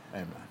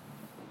Amen.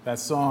 That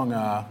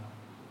song,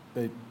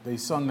 they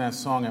sung that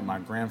song at my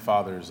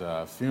grandfather's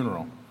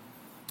funeral.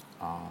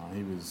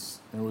 It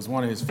was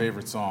one of his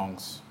favorite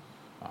songs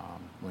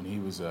when he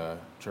was a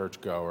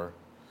churchgoer,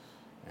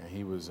 and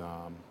he was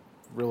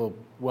real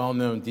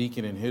well-known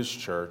deacon in his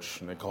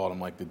church, and they called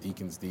him like the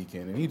deacon's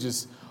deacon. And he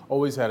just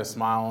always had a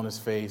smile on his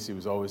face. He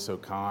was always so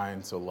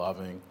kind, so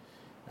loving,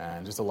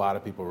 and just a lot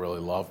of people really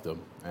loved him.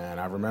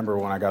 And I remember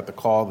when I got the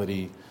call that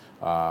he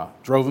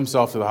drove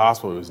himself to the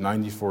hospital. He was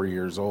 94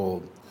 years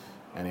old,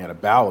 and he had a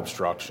bowel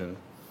obstruction.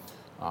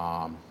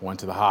 Went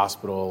to the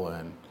hospital,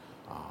 and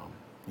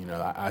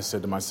I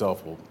said to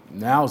myself, well,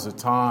 now's the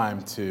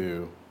time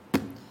to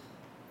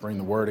bring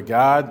the Word of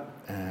God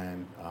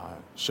and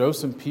show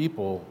some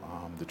people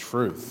the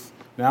truth.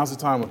 Now's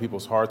the time when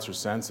people's hearts are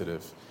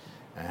sensitive.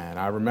 And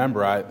I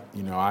remember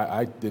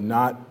I did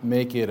not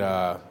make it,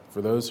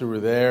 for those who were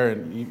there,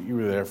 and you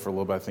were there for a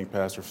little bit, I think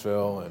Pastor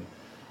Phil and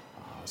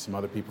some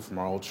other people from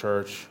our old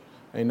church,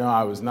 they know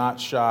I was not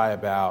shy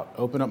about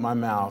opening up my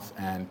mouth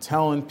and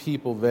telling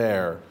people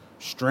there,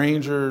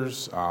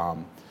 strangers,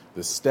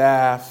 the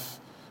staff,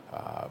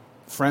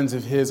 friends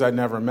of his I'd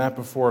never met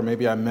before,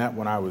 maybe I met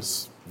when I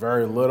was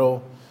very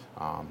little,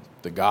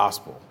 the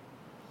gospel.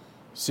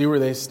 See where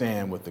they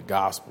stand with the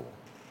gospel.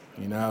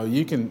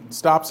 You can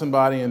stop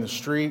somebody in the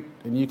street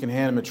and you can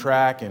hand them a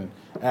tract and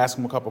ask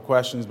them a couple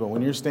questions, but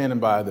when you're standing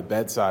by the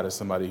bedside of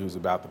somebody who's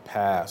about to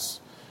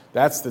pass,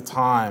 that's the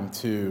time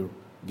to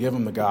give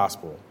them the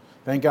gospel.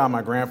 Thank God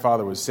my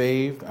grandfather was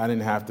saved. I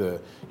didn't have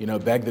to,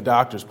 beg the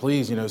doctors,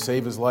 please,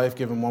 save his life,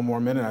 give him one more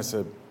minute. I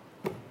said,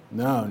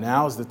 no,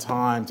 now is the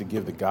time to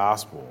give the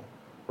gospel,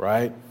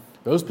 right?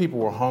 Those people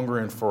were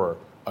hungering for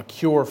a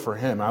cure for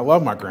him. I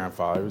love my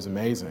grandfather. He was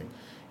amazing.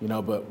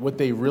 But what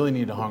they really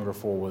needed to hunger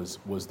for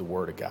was the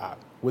Word of God.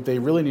 What they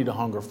really needed to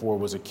hunger for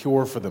was a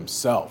cure for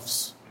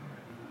themselves,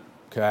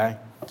 okay?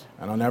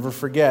 And I'll never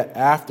forget,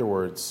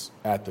 afterwards,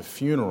 at the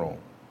funeral,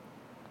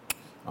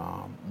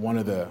 one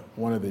of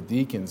the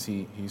deacons,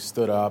 he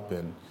stood up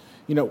and,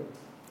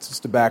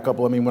 just to back up,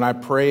 when I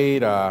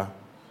prayed,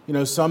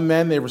 some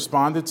men, they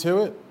responded to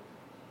it,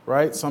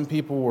 right? Some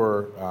people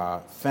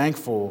were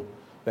thankful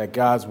that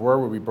God's Word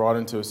would be brought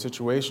into a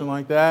situation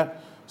like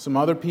that. Some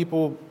other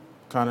people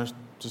kind of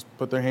just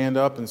put their hand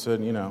up and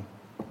said,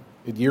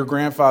 your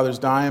grandfather's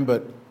dying,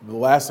 but the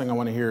last thing I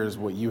want to hear is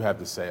what you have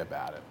to say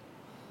about it.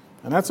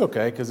 And that's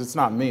okay, because it's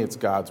not me, it's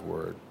God's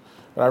Word.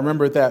 But I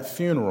remember at that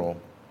funeral,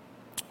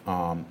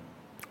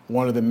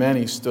 one of the men,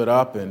 he stood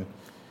up and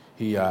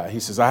he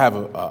says, I have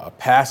a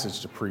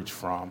passage to preach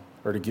from,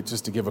 or to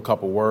give a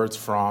couple words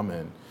from,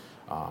 and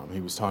he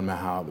was talking about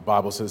how the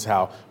Bible says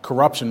how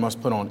corruption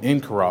must put on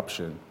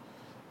incorruption.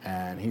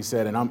 And he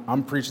said, and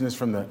I'm preaching this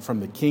from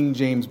the King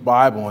James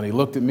Bible, and he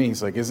looked at me,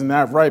 he's like, isn't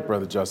that right,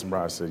 Brother Justin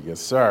Brown? I said, yes,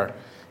 sir.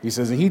 He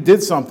says, and he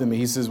did something to me.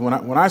 He says, when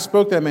I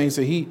spoke to that man, he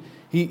said,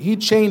 he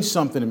changed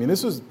something to me.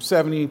 This was a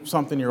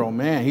 70-something-year-old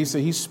man. He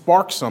said he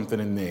sparked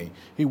something in me.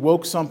 He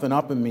woke something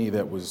up in me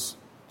that was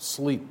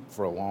asleep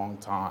for a long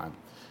time.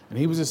 And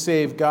he was a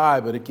saved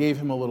guy, but it gave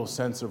him a little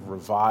sense of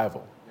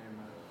revival,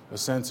 a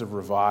sense of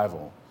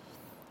revival.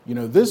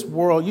 This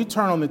world, you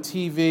turn on the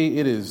TV,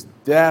 it is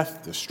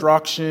death,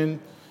 destruction,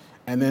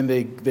 and then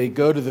they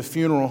go to the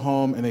funeral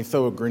home and they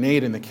throw a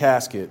grenade in the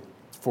casket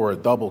for a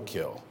double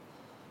kill,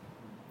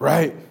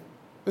 right?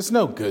 It's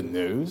no good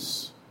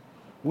news.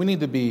 We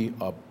need to be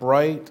a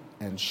bright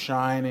and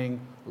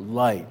shining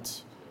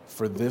light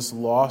for this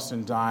lost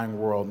and dying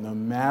world, no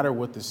matter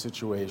what the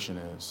situation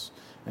is.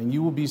 And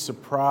you will be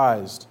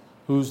surprised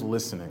who's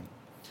listening.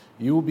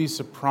 You will be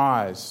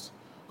surprised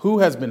who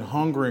has been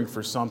hungering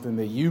for something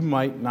that you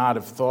might not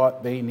have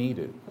thought they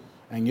needed.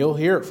 And you'll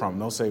hear it from them.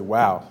 They'll say,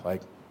 wow,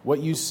 like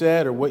what you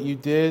said or what you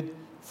did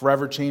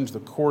forever changed the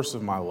course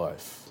of my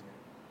life.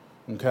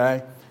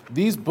 Okay?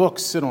 These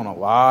books sit on a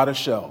lot of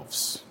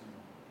shelves.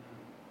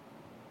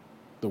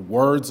 The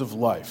words of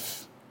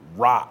life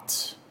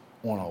rot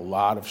on a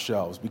lot of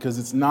shelves because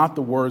it's not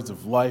the words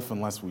of life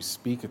unless we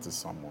speak it to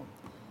someone.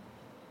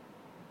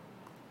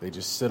 They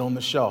just sit on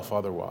the shelf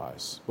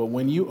otherwise. But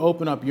when you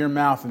open up your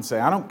mouth and say,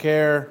 I don't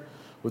care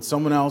what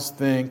someone else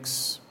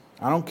thinks,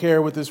 I don't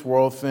care what this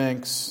world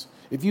thinks.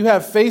 If you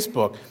have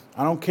Facebook,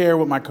 I don't care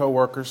what my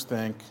coworkers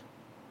think.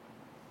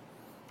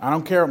 I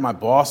don't care what my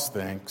boss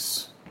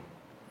thinks.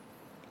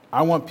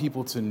 I want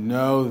people to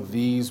know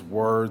these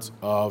words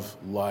of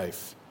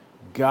life.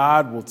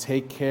 God will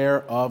take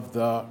care of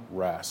the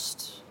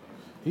rest.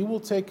 He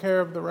will take care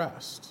of the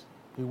rest.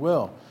 He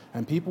will.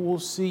 And people will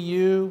see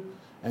you,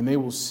 and they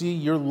will see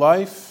your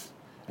life,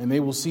 and they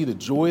will see the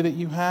joy that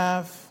you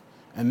have,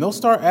 and they'll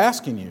start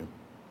asking you.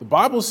 The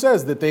Bible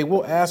says that they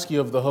will ask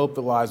you of the hope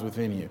that lies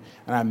within you.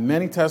 And I have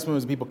many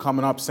testimonies of people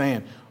coming up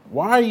saying,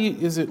 why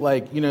is it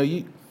like,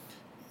 you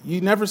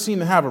never seem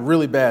to have a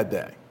really bad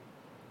day,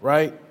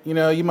 right?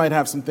 You might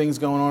have some things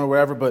going on or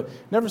whatever, but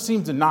never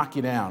seems to knock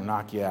you down,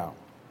 knock you out.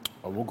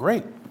 Oh, well,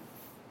 great.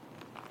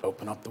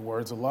 Open up the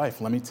words of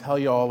life. Let me tell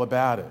you all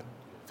about it.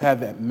 I've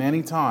had that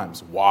many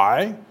times.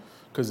 Why?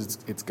 Because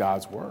it's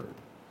God's Word.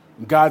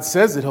 God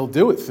says that he'll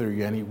do it through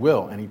you, and he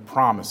will, and he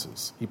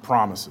promises. He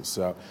promises.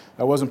 So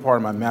that wasn't part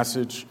of my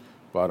message,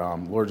 but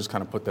Lord just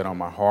kind of put that on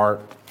my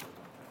heart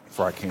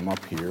before I came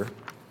up here.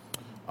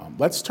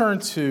 Let's turn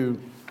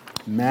to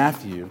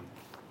Matthew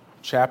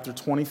chapter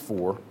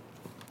 24.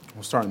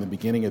 We'll start in the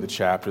beginning of the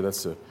chapter.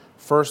 That's the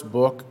first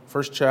book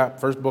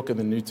in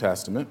the New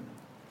Testament,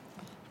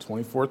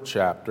 24th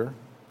chapter.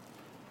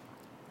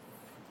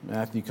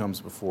 Matthew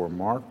comes before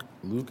Mark,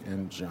 Luke,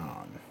 and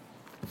John.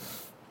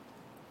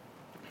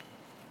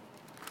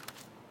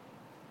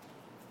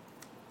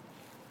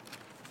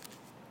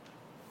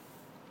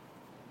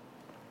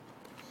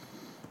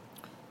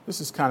 This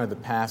is kind of the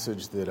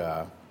passage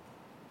that,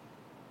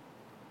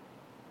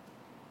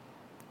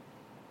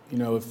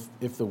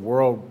 if the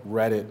world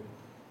read it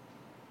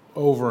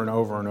over and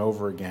over and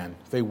over again,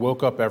 if they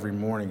woke up every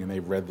morning and they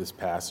read this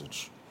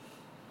passage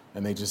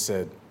and they just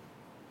said,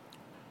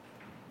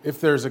 if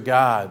there's a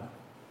God,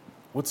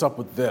 what's up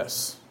with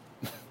this?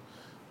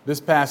 This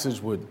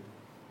passage would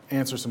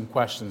answer some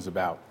questions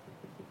about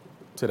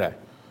today.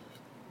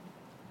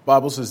 The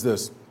Bible says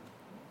this.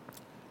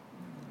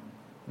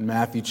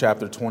 Matthew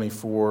chapter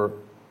 24,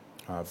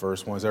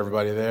 verse 1. Is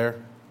everybody there?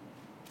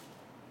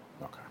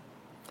 Okay.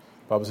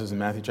 The Bible says in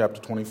Matthew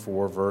chapter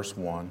 24, verse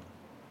 1,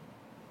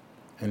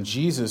 and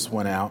Jesus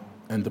went out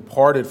and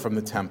departed from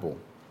the temple,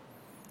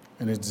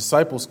 and his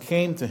disciples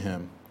came to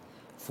him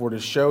for to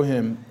show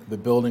him the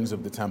buildings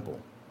of the temple.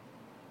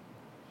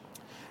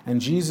 And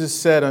Jesus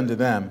said unto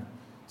them,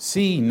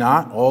 see ye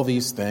not all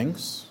these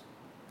things?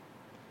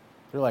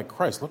 They're like,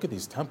 Christ, look at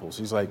these temples.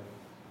 He's like,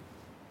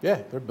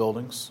 yeah, they're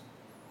buildings.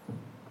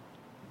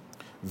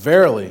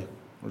 Verily,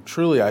 or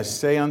truly I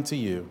say unto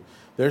you,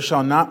 there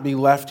shall not be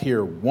left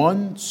here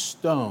one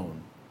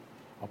stone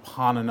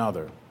upon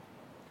another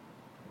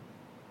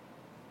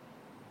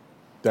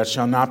that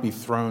shall not be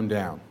thrown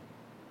down.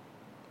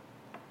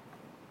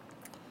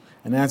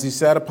 And as he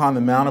sat upon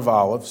the Mount of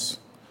Olives,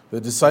 the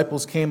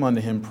disciples came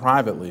unto him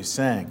privately,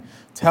 saying,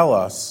 tell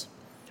us,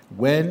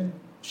 when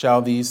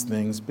shall these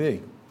things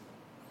be?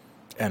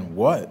 And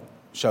what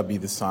shall be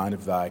the sign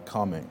of thy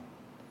coming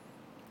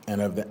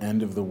and of the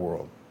end of the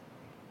world?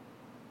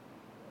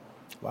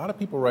 A lot of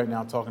people right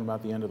now talking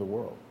about the end of the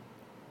world,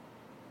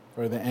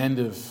 or the end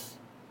of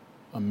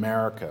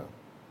America,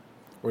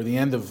 or the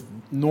end of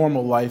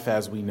normal life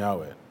as we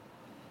know it,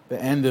 the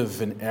end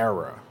of an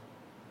era.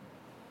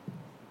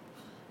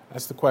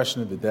 That's the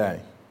question of the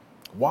day.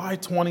 Why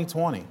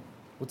 2020?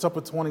 What's up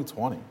with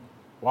 2020?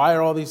 Why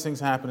are all these things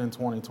happening in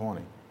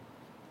 2020?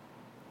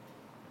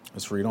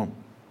 Let's read on.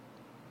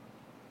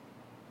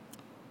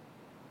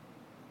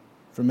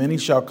 For many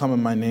shall come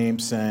in my name,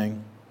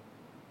 saying,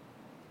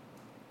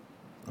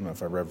 I don't know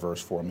if I read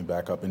verse 4. Let me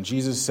back up. And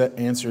Jesus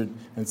answered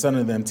and said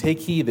unto them,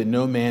 take heed that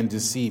no man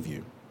deceive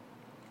you.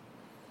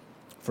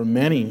 For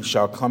many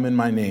shall come in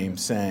my name,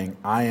 saying,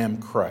 I am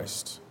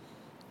Christ,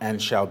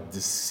 and shall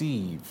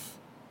deceive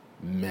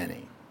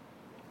many.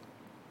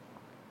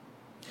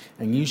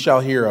 And ye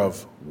shall hear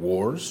of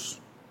wars,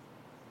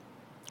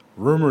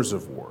 rumors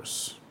of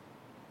wars.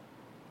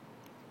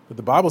 But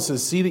the Bible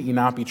says, see that ye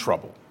not be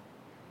troubled.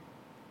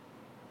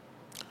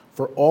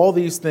 For all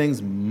these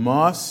things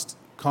must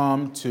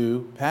come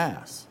to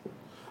pass,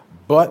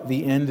 but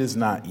the end is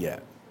not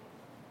yet.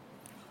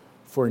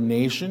 For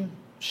nation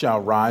shall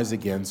rise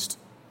against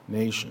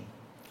nation,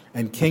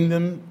 and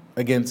kingdom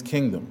against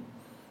kingdom,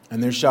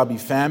 and there shall be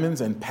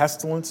famines and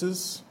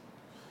pestilences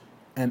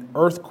and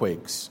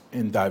earthquakes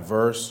in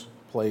diverse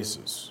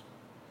places.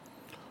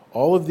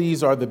 All of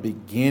these are the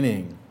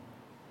beginning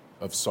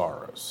of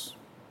sorrows.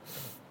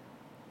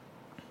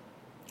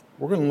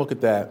 We're going to look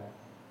at that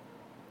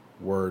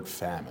word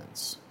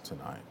famines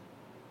tonight.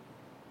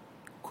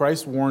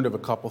 Christ warned of a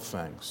couple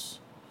things.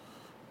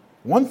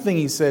 One thing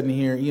he said in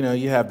here,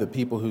 you have the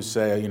people who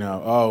say,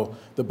 oh,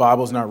 the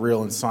Bible's not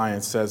real and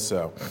science says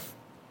so.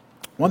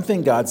 One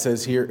thing God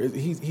says here,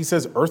 he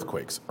says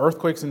earthquakes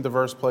in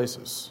diverse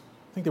places.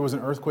 I think there was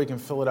an earthquake in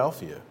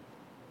Philadelphia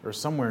or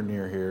somewhere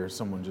near here,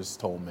 someone just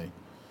told me,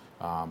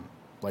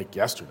 like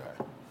yesterday.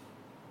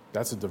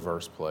 That's a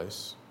diverse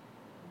place,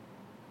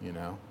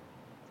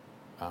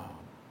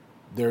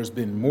 There's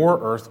been more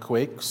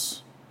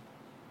earthquakes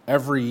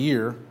every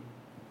year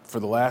for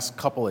the last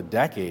couple of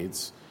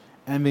decades,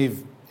 and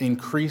they've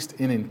increased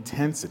in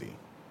intensity.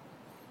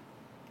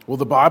 Well,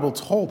 the Bible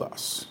told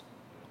us.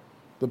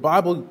 The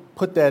Bible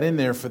put that in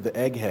there for the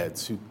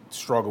eggheads who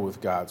struggle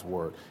with God's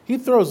word. He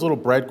throws little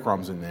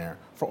breadcrumbs in there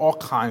for all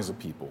kinds of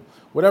people.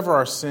 Whatever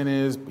our sin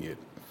is, be it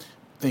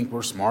think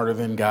we're smarter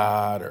than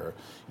God, or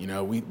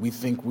we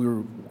think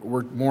we're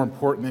more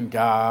important than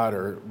God,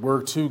 or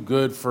we're too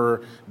good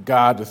for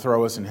God to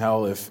throw us in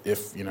hell if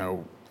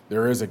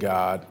there is a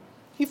God.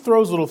 He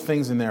throws little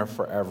things in there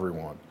for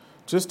everyone,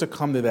 just to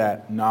come to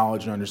that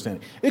knowledge and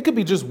understanding. It could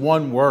be just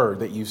one word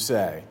that you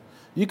say.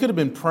 You could have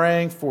been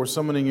praying for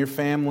someone in your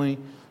family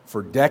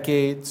for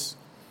decades.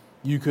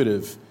 You could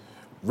have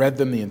read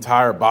them the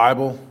entire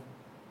Bible,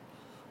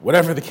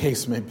 whatever the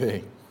case may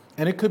be.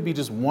 And it could be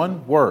just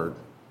one word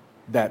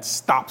that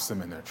stops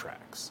them in their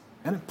tracks.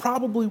 And it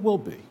probably will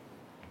be.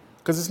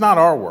 Because it's not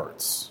our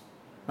words.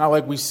 Not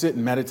like we sit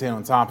and meditate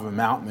on top of a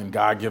mountain and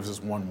God gives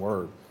us one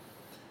word.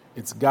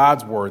 It's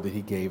God's word that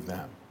he gave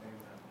them.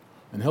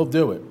 And he'll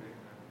do it.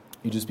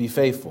 You just be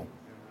faithful.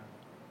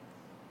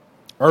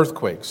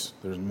 Earthquakes,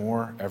 there's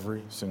more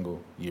every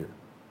single year.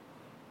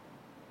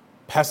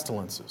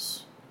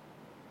 Pestilences,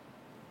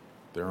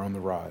 they're on the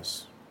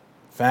rise.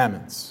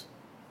 Famines,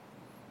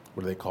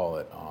 what do they call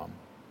it?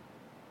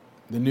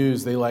 The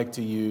news they like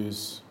to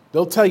use,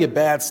 they'll tell you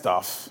bad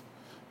stuff.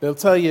 They'll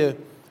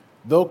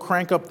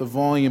crank up the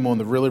volume on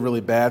the really, really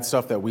bad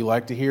stuff that we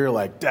like to hear,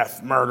 like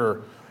death,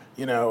 murder,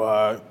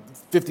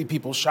 50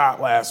 people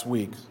shot last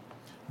week.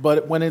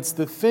 But when it's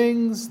the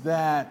things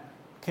that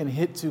can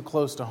hit too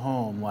close to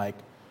home, like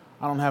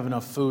I don't have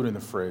enough food in the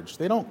fridge,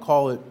 they don't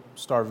call it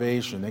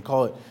starvation. They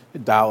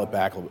dial it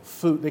back a little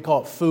bit. They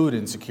call it food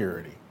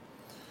insecurity.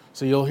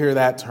 So you'll hear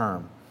that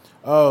term.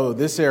 Oh,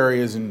 this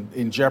area is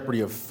in jeopardy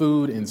of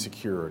food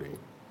insecurity.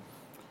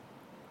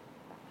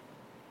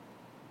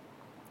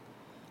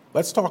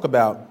 Let's talk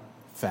about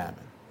famine.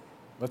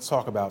 Let's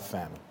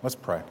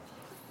pray.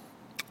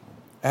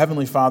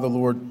 Heavenly Father,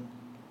 Lord,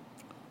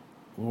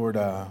 we're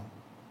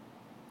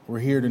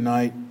here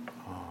tonight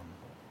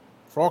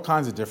for all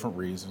kinds of different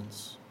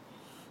reasons.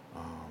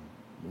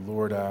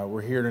 Lord,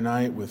 we're here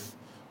tonight with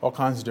all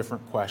kinds of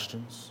different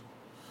questions,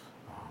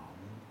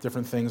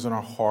 different things in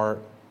our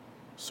heart,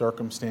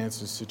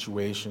 circumstances,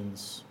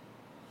 situations,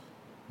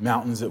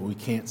 mountains that we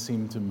can't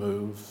seem to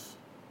move,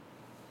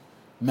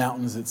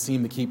 mountains that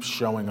seem to keep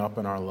showing up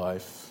in our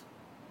life.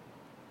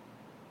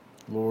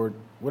 Lord,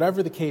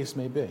 whatever the case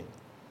may be,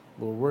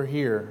 Lord, we're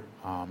here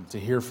to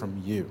hear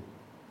from you.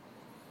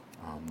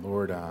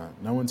 Lord,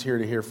 no one's here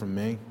to hear from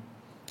me.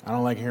 I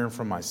don't like hearing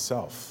from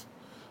myself.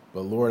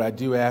 But Lord, I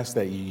do ask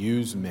that you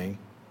use me,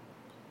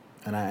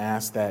 and I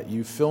ask that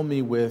you fill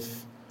me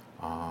with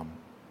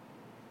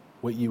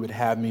what you would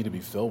have me to be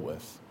filled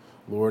with,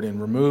 Lord,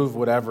 and remove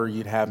whatever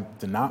you'd have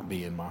to not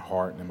be in my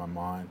heart and in my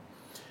mind.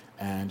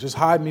 And just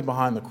hide me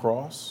behind the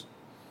cross,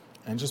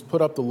 and just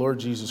put up the Lord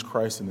Jesus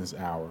Christ in this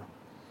hour,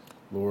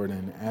 Lord.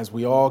 And as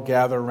we all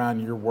gather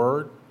around your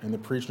word and the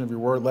preaching of your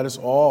word, let us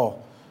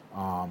all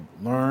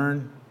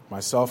learn,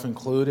 myself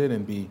included,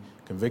 and be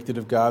convicted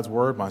of God's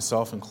word,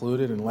 myself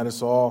included, and let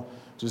us all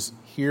just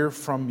hear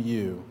from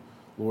you.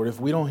 Lord, if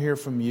we don't hear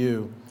from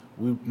you,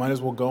 we might as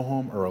well go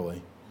home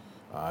early.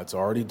 It's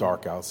already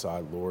dark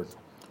outside, Lord.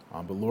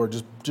 But Lord,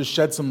 just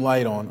shed some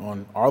light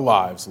on our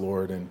lives,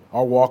 Lord, and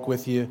our walk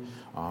with you,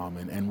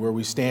 and where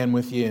we stand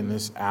with you in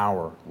this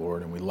hour,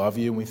 Lord. And we love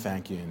you and we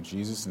thank you. In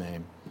Jesus'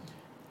 name,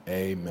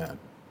 amen.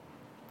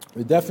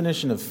 The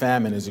definition of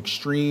famine is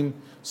extreme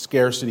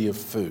scarcity of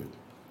food.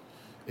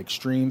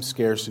 Extreme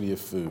scarcity of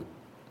food.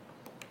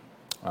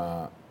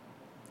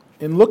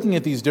 In looking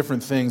at these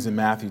different things in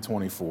Matthew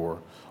 24,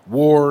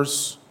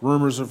 wars,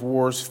 rumors of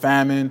wars,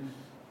 famine,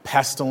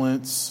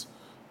 pestilence,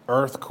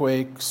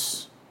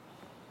 earthquakes,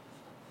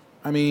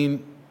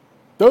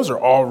 those are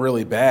all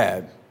really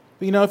bad.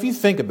 But if you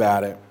think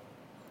about it,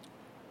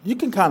 you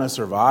can kind of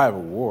survive a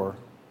war,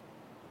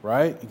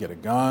 right? You get a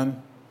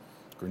gun,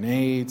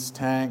 grenades,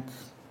 tank,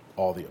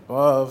 all the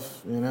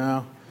above,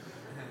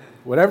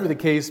 Whatever the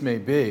case may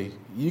be,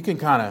 you can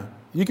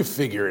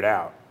figure it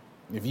out.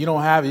 If you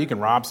don't have it, you can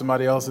rob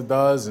somebody else that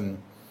does,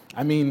 and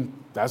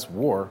that's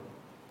war,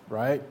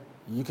 right?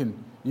 You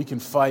can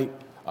fight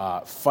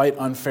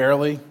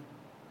unfairly.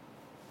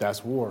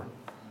 That's war.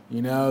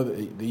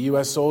 The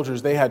U.S.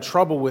 soldiers, they had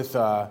trouble with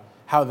how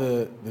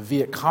the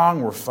Viet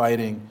Cong were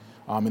fighting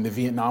in the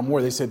Vietnam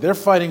War. They said they're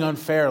fighting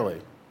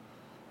unfairly.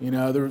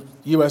 The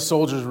U.S.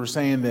 soldiers were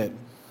saying that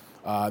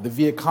the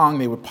Viet Cong,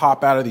 they would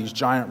pop out of these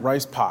giant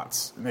rice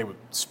pots, and they would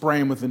spray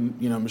them with a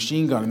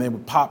machine gun, and they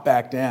would pop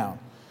back down.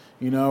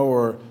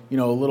 Or a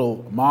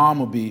little mom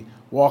would be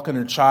walking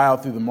her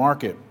child through the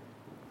market,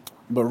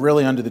 but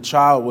really under the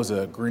child was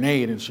a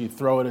grenade, and she'd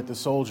throw it at the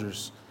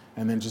soldiers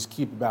and then just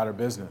keep about her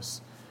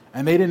business.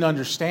 And they didn't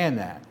understand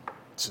that.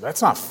 So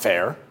that's not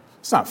fair.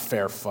 It's not a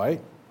fair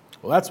fight.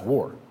 Well, that's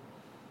war.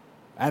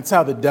 That's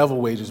how the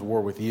devil wages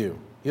war with you.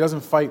 He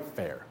doesn't fight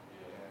fair.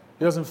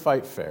 He doesn't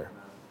fight fair.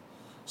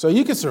 So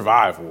you could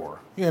survive war.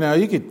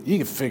 You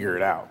could figure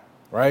it out,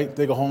 right?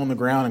 Dig a hole in the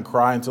ground and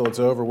cry until it's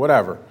over,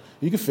 whatever.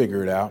 You could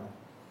figure it out.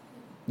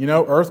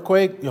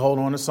 Earthquake, you hold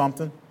on to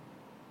something,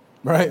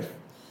 right?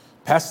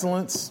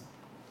 Pestilence,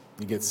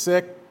 you get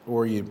sick,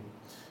 or you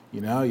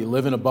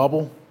live in a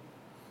bubble.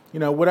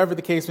 Whatever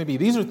the case may be,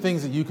 these are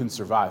things that you can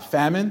survive.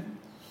 Famine,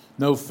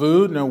 no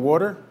food, no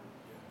water.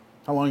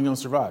 How long are you going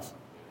to survive?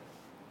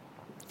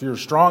 If you're a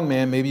strong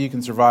man, maybe you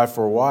can survive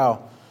for a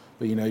while,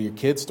 but your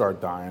kids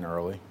start dying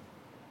early.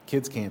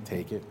 Kids can't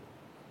take it.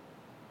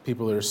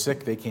 People that are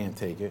sick, they can't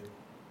take it.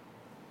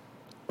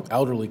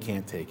 Elderly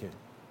can't take it.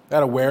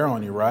 That'll wear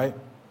on you, right?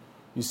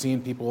 You've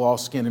seen people all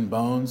skin and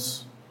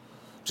bones,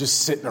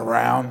 just sitting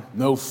around,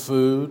 no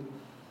food.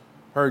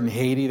 Heard in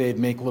Haiti they'd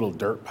make little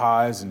dirt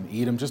pies and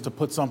eat them just to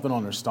put something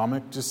on their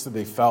stomach, just so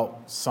they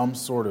felt some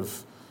sort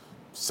of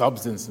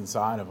substance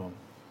inside of them.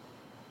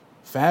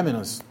 Famine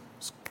is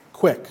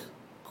quick.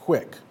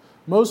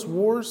 Most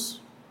wars,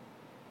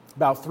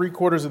 About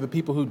 3/4 of the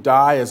people who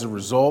die as a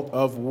result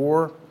of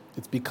war,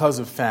 it's because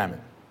of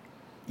famine,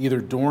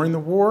 either during the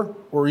war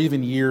or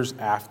even years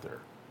after.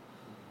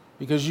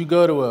 Because you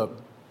go to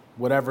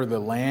whatever the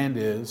land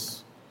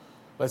is,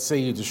 let's say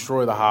you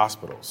destroy the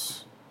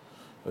hospitals.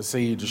 Let's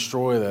say you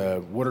destroy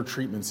the water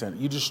treatment center.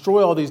 You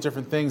destroy all these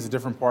different things, the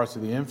different parts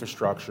of the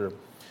infrastructure.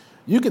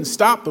 You can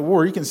stop the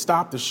war. You can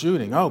stop the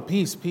shooting. Oh,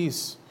 peace,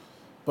 peace.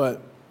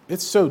 But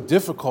it's so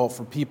difficult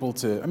for people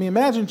to,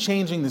 imagine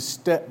changing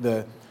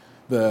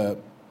the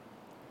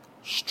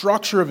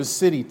structure of a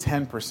city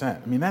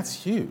 10%. That's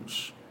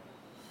huge.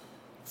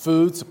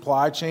 Food,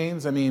 supply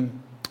chains.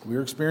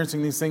 We're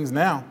experiencing these things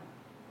now.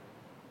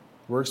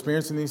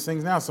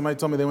 Somebody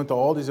told me they went to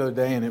Aldi's the other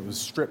day and it was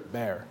stripped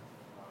bare.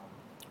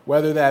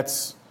 Whether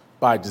that's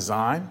by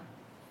design,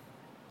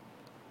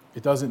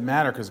 it doesn't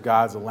matter because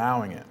God's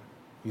allowing it.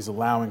 He's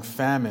allowing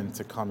famine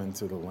to come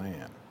into the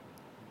land.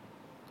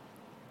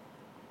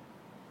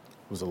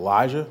 Was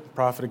Elijah,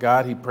 prophet of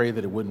God, he prayed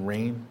that it wouldn't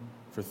rain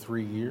for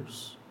 3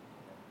 years,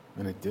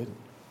 and it didn't.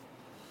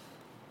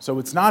 So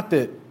it's not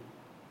that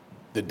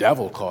the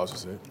devil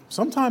causes it.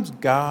 Sometimes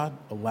God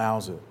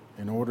allows it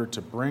in order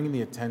to bring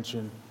the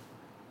attention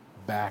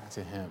back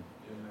to him.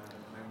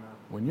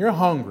 When you're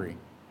hungry,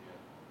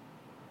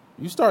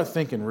 you start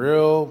thinking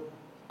real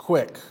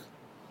quick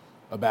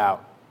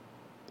about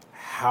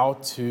how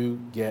to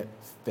get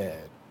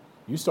fed.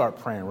 You start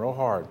praying real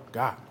hard.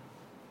 God,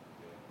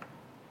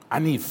 I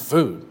need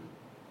food.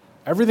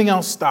 Everything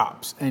else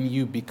stops, and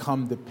you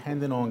become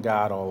dependent on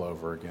God all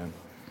over again.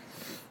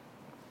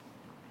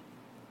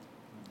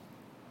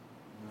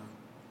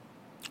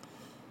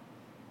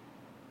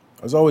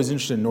 I was always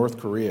interested in North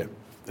Korea.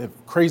 They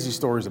have crazy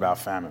stories about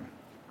famine.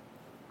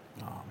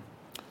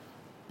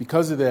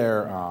 Because of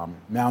their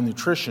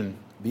malnutrition,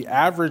 the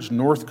average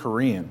North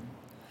Korean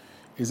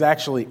is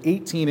actually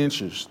 18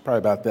 inches, probably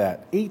about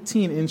that,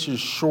 18 inches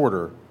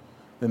shorter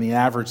than the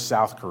average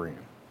South Korean.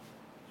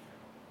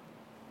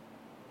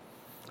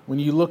 When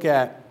you look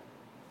at,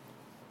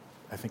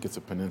 I think it's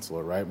a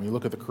peninsula, right? When you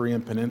look at the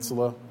Korean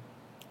peninsula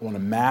on a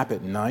map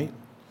at night,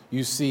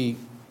 you see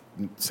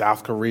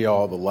South Korea,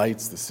 all the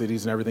lights, the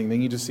cities and everything. Then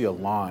you just see a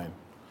line,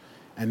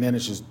 and then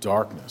it's just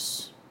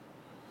darkness.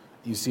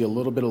 You see a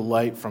little bit of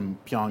light from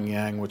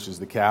Pyongyang, which is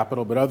the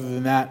capital, but other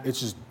than that, it's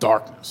just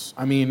darkness.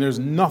 There's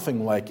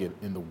nothing like it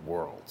in the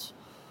world.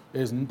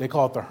 They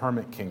call it the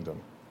Hermit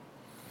Kingdom.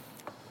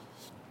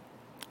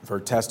 I've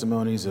heard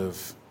testimonies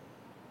of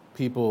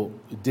people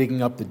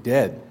digging up the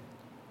dead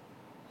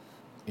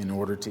in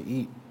order to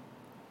eat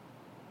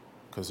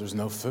because there's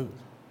no food.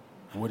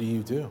 What do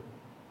you do?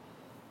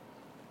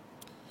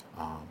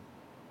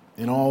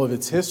 In all of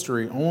its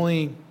history,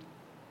 only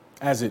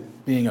as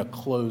it being a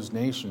closed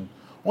nation,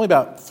 only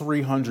about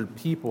 300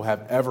 people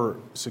have ever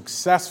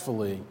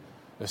successfully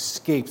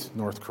escaped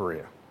North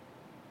Korea.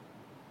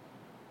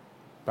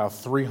 About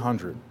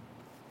 300.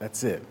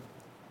 That's it.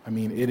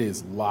 It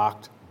is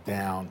locked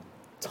down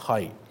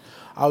tight.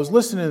 I was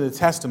listening to the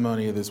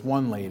testimony of this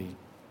one lady,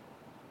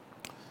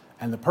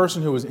 and the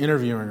person who was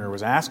interviewing her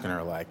was asking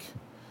her,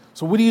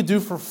 so what do you do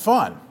for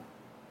fun?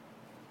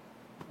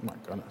 Oh my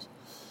goodness.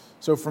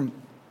 So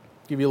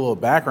give you a little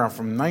background,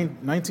 from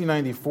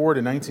 1994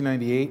 to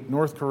 1998,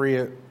 North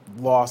Korea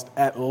lost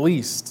at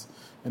least,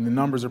 and the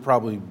numbers are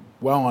probably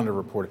well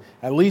underreported,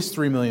 at least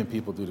 3 million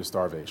people due to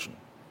starvation.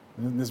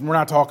 And we're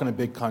not talking a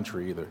big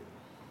country either.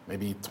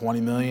 Maybe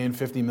 20 million,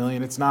 50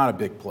 million. It's not a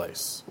big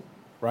place,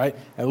 right?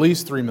 At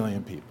least 3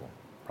 million people.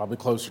 Probably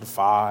closer to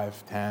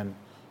 5, 10,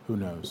 who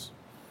knows.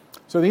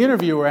 So the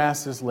interviewer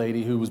asked this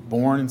lady who was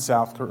born in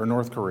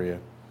North Korea,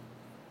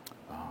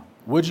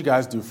 what'd you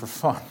guys do for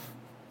fun?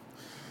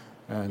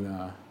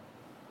 And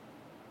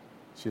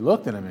she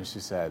looked at him and she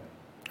said,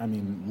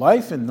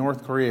 life in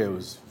North Korea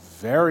was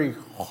very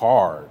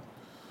hard.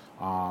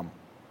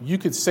 You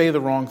could say the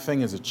wrong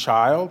thing as a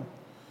child,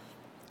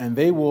 and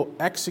they will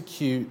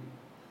execute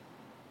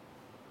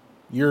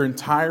your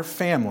entire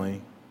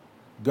family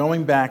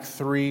going back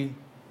 3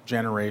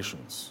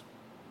 generations,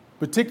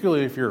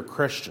 particularly if you're a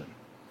Christian.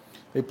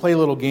 They play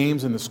little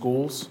games in the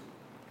schools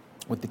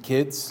with the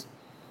kids.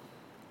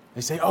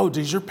 They say,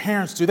 does your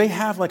parents, do they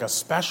have a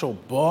special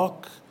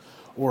book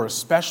or a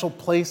special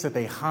place that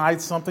they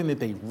hide something that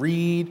they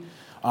read?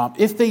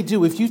 If they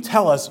do, if you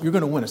tell us, you're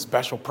going to win a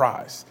special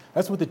prize.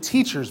 That's what the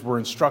teachers were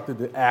instructed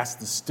to ask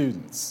the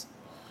students,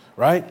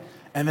 right?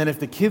 And then if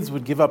the kids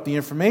would give up the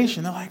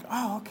information, they're like,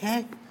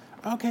 okay,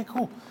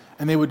 cool.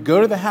 And they would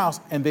go to the house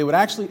and they would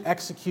actually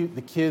execute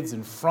the kids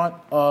in front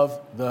of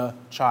the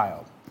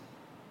child.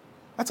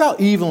 That's how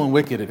evil and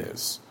wicked it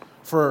is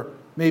for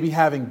maybe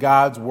having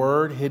God's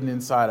word hidden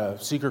inside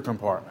a secret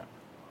compartment.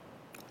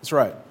 That's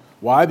right.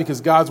 Why?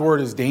 Because God's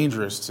word is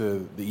dangerous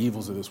to the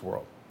evils of this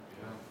world.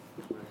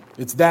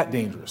 It's that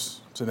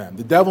dangerous to them.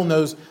 The devil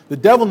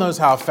knows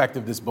how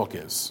effective this book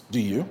is. Do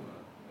you?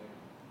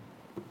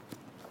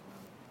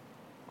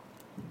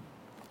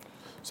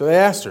 So they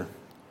asked her,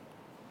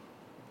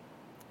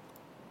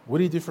 what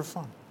do you do for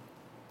fun?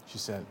 She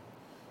said,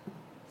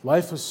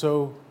 life was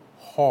so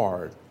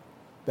hard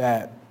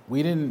that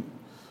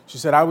She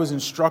said, I was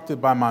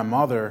instructed by my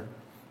mother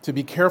to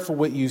be careful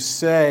what you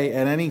say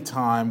at any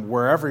time,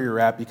 wherever you're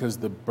at, because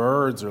the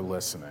birds are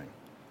listening.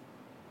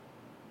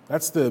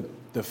 That's the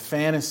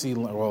fantasy,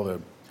 well,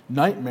 the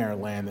nightmare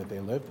land that they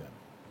lived in.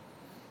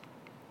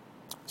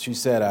 She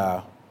said,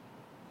 I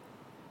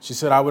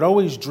would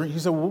always dream. He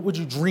said, what would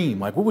you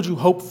dream? Like, what would you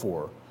hope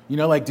for? You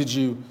know, like, did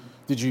you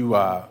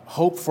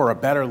hope for a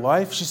better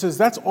life? She says,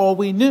 that's all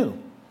we knew.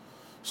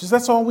 She says,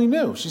 that's all we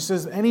knew. She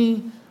says,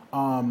 any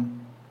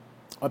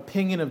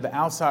opinion of the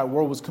outside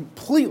world was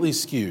completely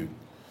skewed.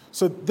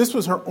 So this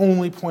was her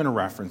only point of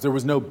reference. There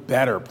was no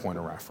better point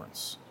of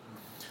reference.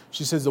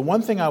 She says, the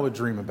one thing I would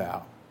dream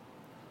about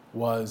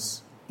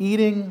was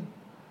eating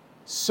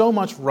so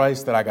much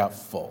rice that I got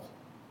full.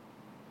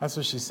 That's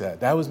what she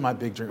said. That was my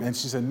big dream. And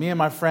she said, me and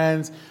my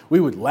friends,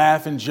 we would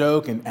laugh and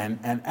joke and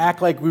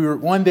act like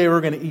one day we were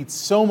going to eat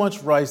so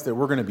much rice that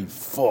we're going to be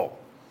full.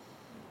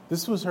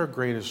 This was her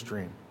greatest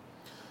dream.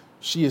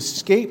 She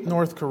escaped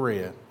North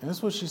Korea. And this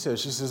is what she says.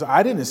 She says,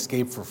 I didn't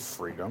escape for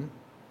freedom.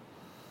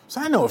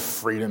 So I know what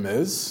freedom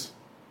is.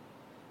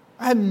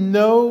 I had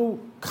no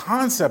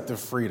concept of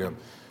freedom.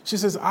 She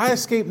says, I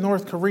escaped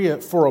North Korea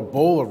for a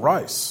bowl of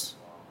rice.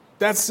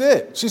 That's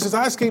it. She says,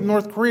 I escaped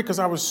North Korea because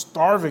I was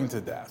starving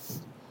to death.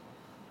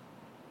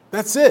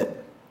 That's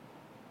it.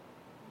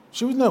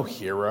 She was no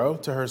hero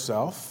to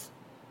herself.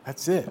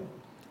 That's it.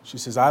 She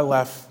says, I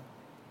left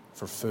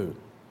for food.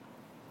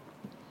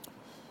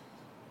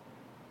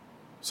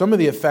 Some of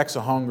the effects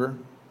of hunger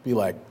be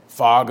like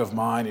fog of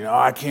mind. You know,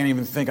 I can't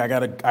even think. I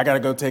gotta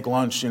go take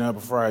lunch. You know,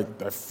 before I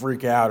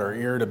freak out, or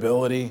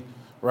irritability.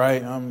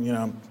 Right? I'm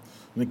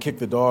gonna kick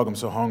the dog. I'm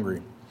so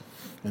hungry,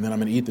 and then I'm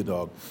gonna eat the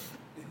dog.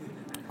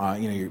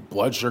 Your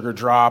blood sugar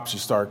drops. You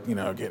start,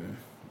 getting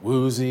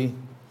woozy.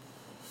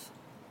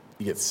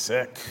 You get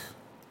sick.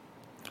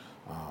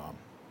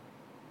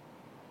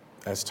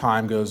 As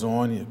time goes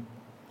on,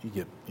 you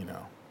get,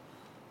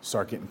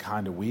 start getting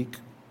kind of weak.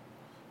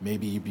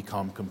 Maybe you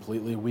become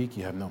completely weak.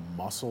 You have no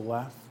muscle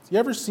left. You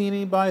ever seen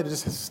anybody that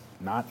just has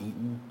not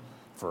eaten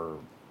for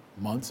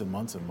months and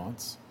months and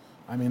months?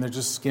 I mean, they're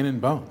just skin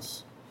and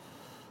bones.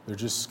 They're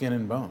just skin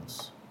and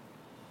bones.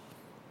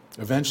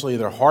 Eventually,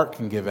 their heart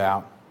can give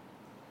out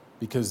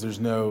because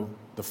the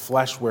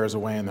flesh wears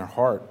away in their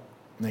heart,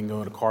 and they can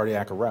go into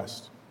cardiac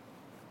arrest.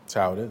 That's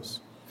how it is.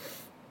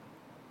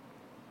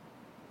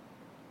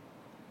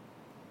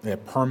 They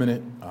have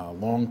permanent,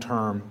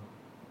 long-term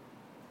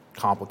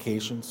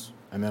complications,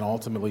 and then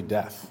ultimately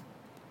death.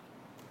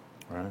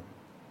 Right?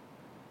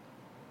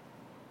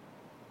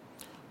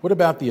 What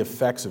about the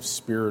effects of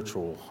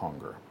spiritual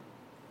hunger?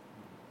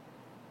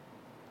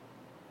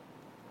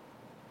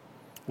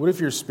 What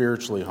if you're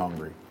spiritually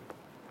hungry?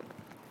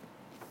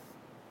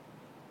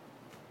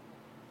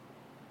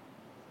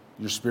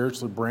 Your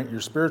spiritual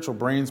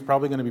brain's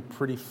probably going to be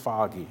pretty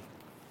foggy,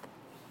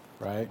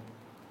 right?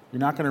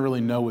 You're not going to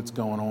really know what's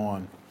going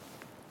on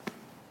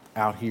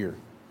out here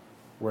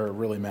where it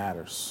really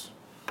matters.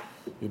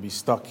 You'll be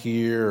stuck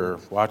here or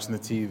watching the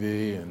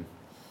TV and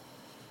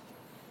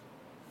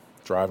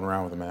driving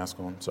around with a mask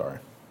on. Sorry.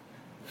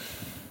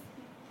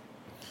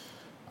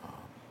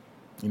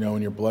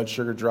 When your blood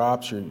sugar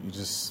drops,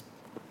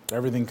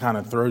 everything kind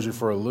of throws you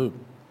for a loop.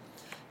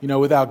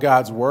 Without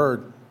God's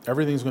word,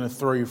 everything's going to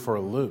throw you for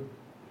a loop.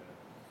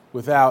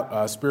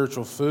 Without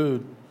spiritual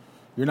food,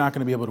 you're not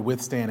going to be able to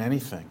withstand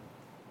anything.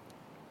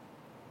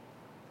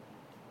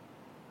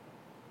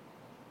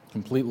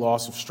 Complete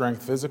loss of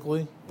strength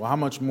physically? Well, how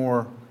much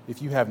more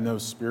if you have no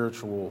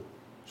spiritual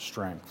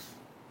strength?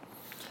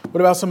 What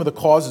about some of the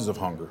causes of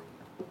hunger?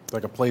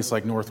 Like a place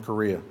like North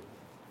Korea.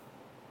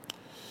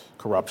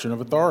 Corruption of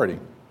authority.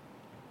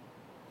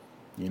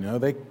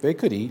 They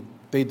could eat.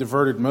 They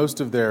diverted most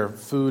of their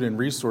food and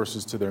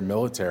resources to their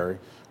military,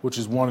 which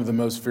is one of the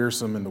most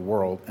fearsome in the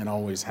world and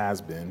always has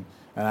been.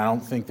 And I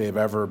don't think they've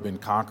ever been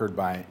conquered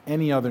by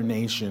any other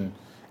nation,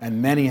 and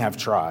many have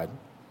tried.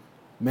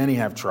 Many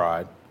have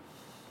tried.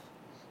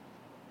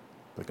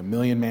 Like a 1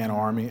 million-man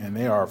army, and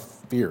they are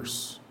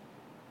fierce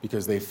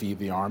because they feed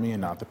the army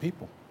and not the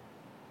people.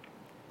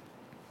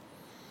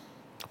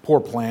 Poor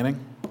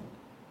planning.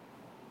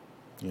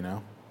 You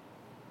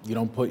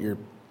don't put your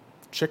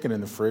chicken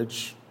in the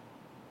fridge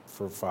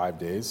for 5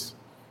 days,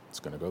 it's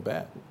going to go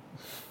bad.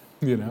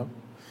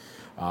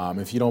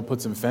 If you don't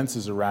put some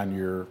fences around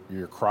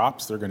your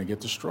crops, they're going to get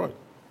destroyed.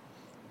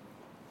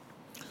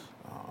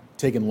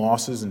 Taking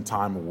losses in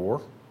time of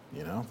war,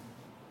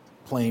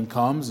 plane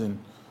comes and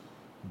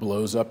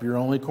blows up your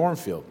only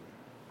cornfield,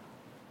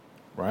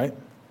 right?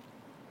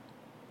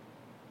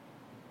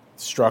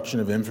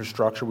 Destruction of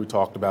infrastructure, we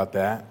talked about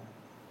that.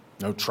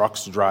 No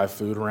trucks to drive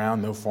food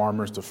around, no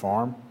farmers to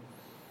farm.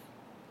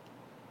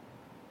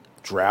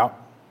 Drought,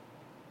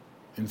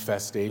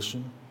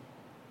 infestation,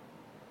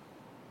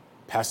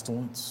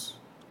 pestilence,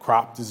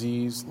 crop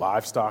disease,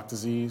 livestock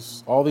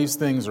disease. All these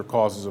things are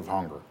causes of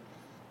hunger,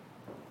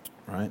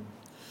 right?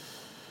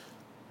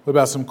 What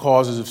about some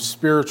causes of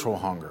spiritual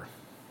hunger?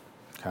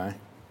 Okay.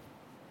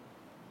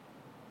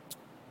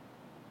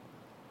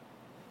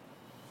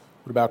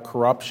 What about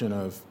corruption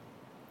of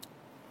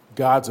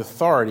God's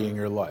authority in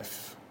your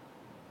life.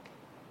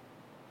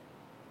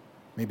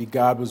 Maybe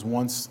God was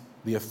once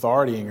the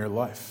authority in your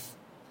life.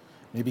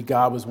 Maybe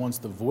God was once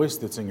the voice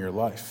that's in your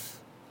life.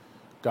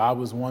 God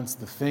was once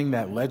the thing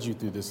that led you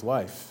through this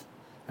life.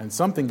 And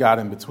something got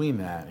in between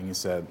that, and you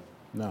said,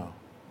 no.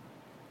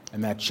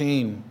 And that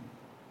chain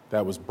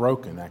that was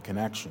broken, that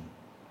connection.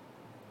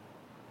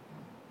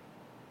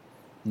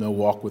 No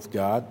walk with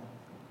God.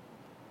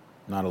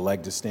 Not a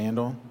leg to stand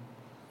on.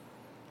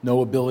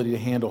 No ability to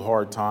handle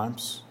hard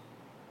times.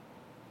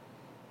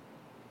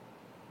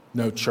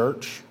 No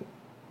church.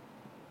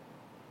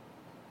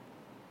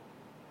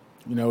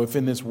 You know, if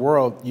in this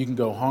world you can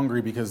go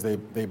hungry because they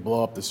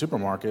blow up the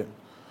supermarket,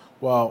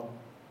 well,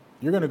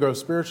 you're going to go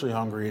spiritually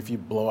hungry if you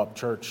blow up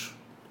church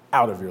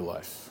out of your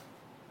life.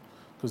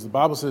 Because the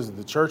Bible says that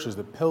the church is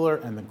the pillar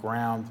and the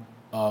ground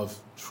of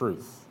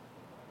truth.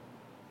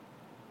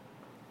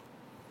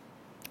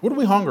 What do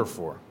we hunger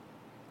for?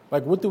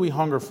 Like, what do we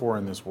hunger for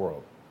in this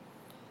world?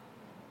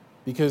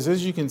 Because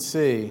as you can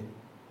see,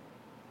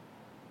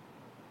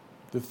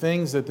 the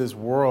things that this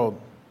world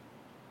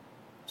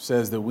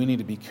says that we need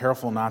to be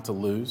careful not to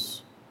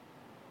lose,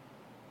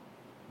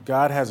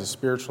 God has a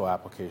spiritual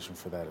application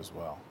for that as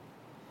well.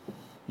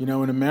 You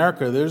know, in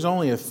America, there's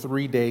only a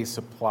 3-day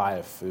supply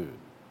of food.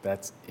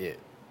 That's it.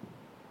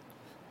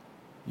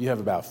 You have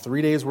about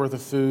 3 days worth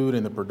of food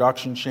in the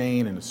production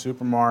chain, in the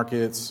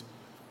supermarkets.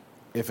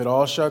 If it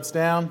all shuts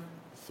down,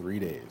 3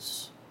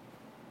 days.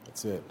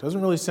 That's it. Doesn't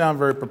really sound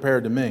very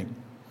prepared to me.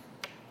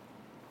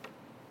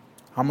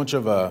 How much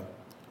of a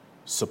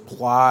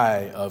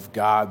supply of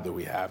God do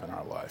we have in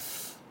our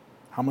life?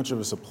 How much of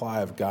a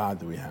supply of God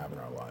do we have in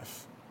our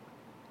life?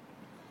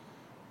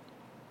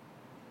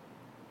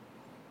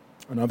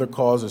 Another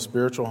cause of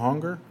spiritual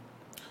hunger,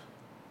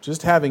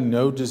 just having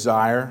no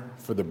desire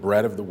for the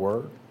bread of the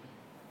Word,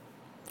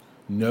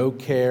 no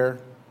care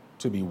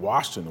to be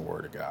washed in the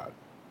Word of God.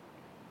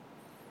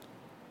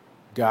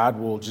 God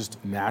will just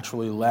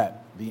naturally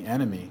let the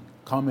enemy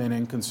come in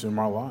and consume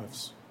our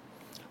lives.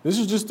 This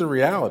is just the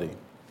reality.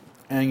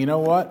 And you know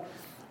what?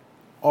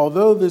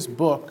 Although this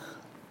book,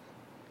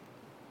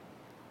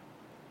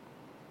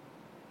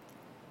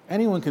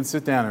 anyone can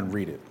sit down and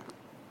read it,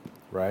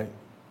 right?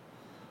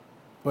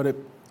 But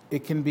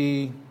it can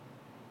be,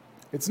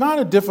 it's not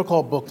a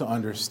difficult book to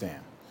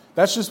understand.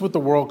 That's just what the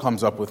world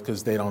comes up with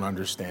because they don't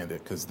understand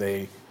it, because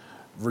they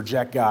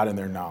reject God and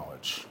their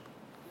knowledge.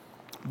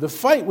 The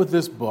fight with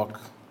this book,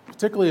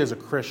 particularly as a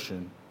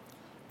Christian,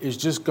 is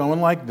just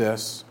going like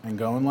this and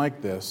going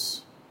like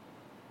this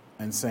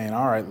and saying,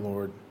 all right,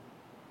 Lord,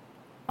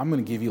 I'm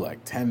going to give you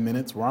like 10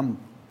 minutes where I'm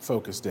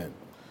focused in.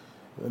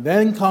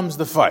 Then comes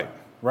the fight,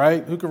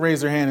 right? Who can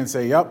raise their hand and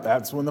say, yep,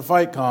 that's when the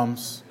fight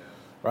comes,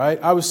 right?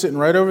 I was sitting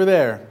right over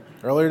there.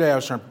 Earlier today, I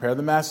was trying to prepare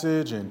the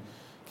message and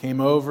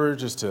came over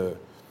just to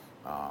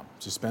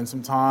spend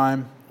some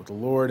time with the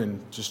Lord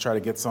and just try to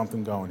get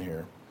something going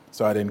here.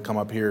 So I didn't come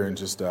up here and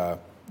just,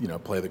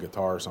 play the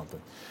guitar or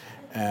something.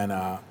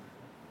 And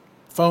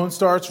phone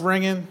starts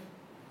ringing,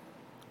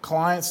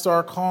 clients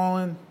start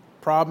calling,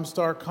 problems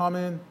start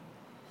coming.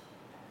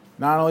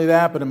 Not only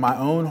that, but in my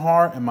own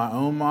heart, in my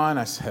own mind,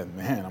 I said,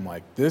 man, I'm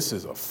like, this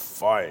is a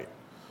fight.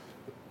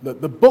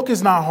 The book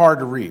is not hard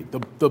to read.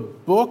 The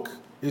book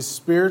is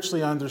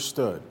spiritually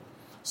understood.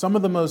 Some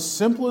of the most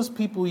simplest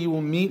people you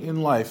will meet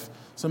in life,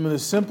 some of the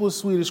simplest,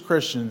 sweetest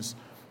Christians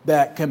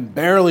that can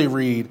barely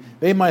read,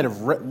 they might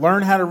have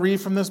learned how to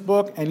read from this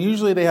book, and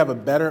usually they have a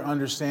better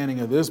understanding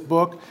of this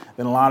book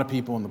than a lot of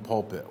people in the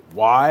pulpit.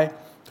 Why?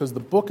 Because the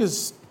book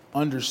is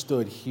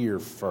understood here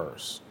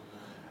first.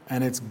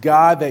 And it's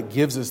God that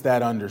gives us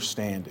that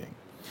understanding.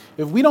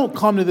 If we don't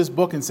come to this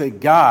book and say,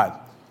 God,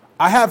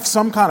 I have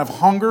some kind of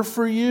hunger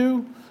for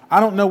you. I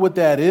don't know what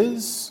that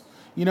is.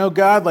 You know,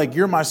 God, like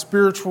you're my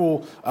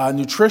spiritual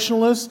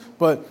nutritionalist,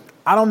 but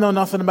I don't know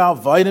nothing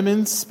about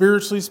vitamins,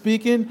 spiritually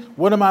speaking.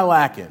 What am I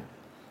lacking?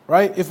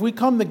 Right? If we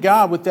come to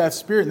God with that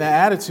spirit and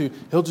that attitude,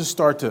 he'll just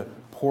start to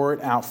pour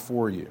it out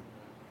for you.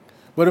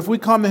 But if we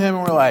come to him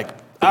and we're like,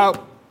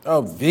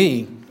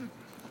 thee.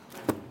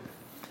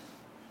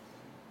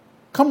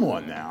 Come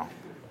on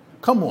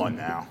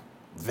now.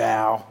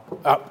 Thou.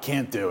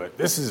 Can't do it.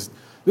 This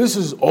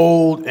is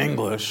old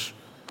English.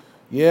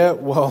 Yeah,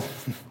 well,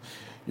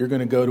 you're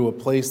going to go to a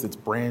place that's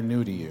brand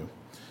new to you.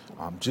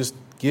 Just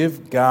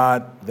give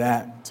God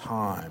that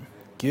time.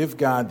 Give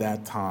God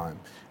that time.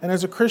 And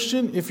as a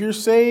Christian, if you're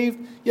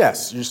saved,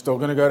 yes, you're still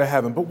going to go to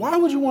heaven. But why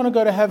would you want to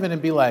go to heaven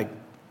and be like,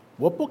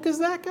 what book is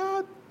that,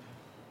 God?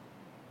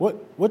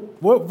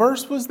 What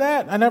verse was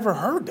that? I never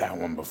heard that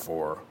one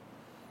before.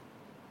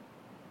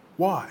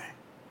 Why?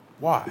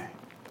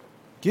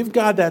 Give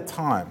God that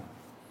time.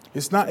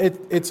 It's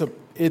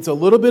a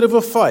little bit of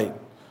a fight,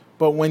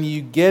 but when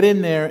you get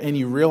in there and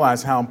you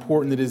realize how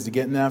important it is to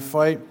get in that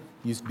fight,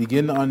 you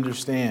begin to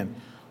understand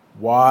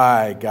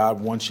why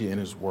God wants you in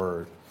his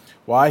word.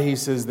 Why he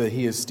says that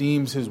he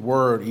esteems his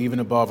word even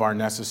above our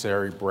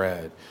necessary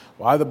bread.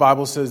 Why the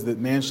Bible says that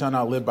man shall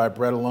not live by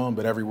bread alone,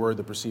 but every word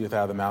that proceedeth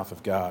out of the mouth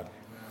of God.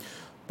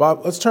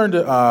 But let's turn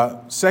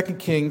to 2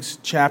 Kings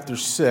chapter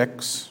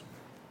 6.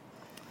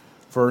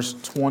 verse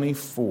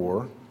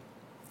 24.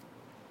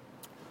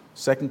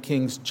 2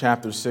 Kings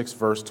chapter 6,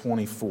 verse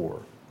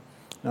 24.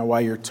 Now,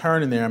 while you're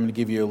turning there, I'm going to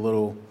give you a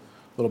little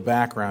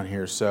background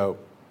here. So,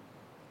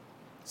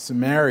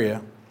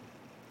 Samaria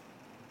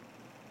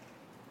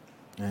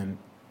and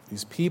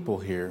these people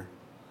here,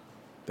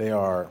 they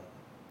are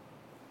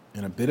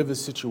in a bit of a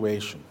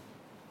situation.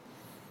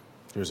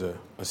 There's a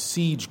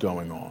siege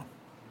going on.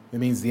 It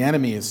means the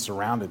enemy has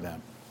surrounded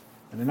them,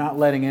 and they're not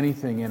letting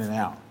anything in and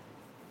out.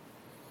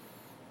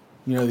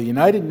 You know, the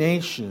United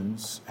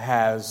Nations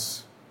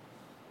has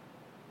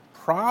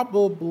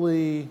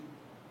probably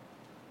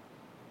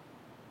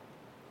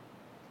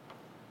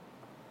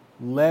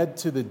led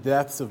to the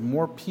deaths of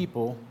more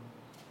people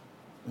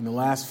in the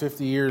last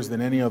 50 years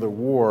than any other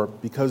war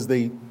because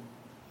they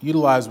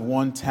utilize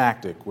one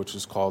tactic, which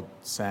is called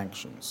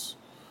sanctions.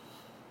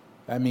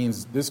 That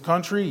means this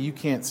country, you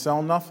can't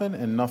sell nothing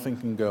and nothing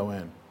can go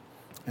in.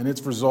 And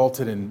it's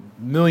resulted in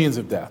millions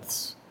of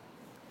deaths.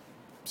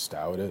 Just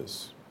how it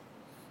is.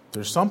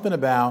 There's something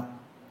about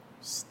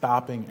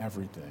stopping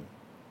everything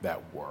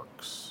that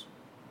works.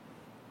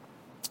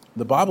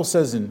 The Bible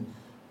says in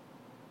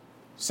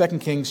 2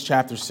 Kings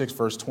chapter 6,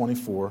 verse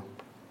 24,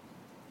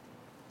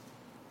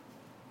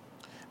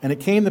 "And it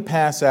came to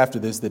pass after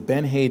this that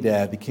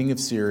Ben-Hadad, the king of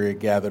Syria,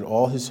 gathered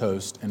all his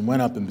host and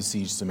went up and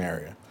besieged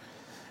Samaria.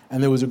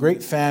 And there was a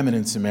great famine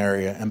in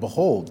Samaria, and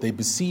behold, they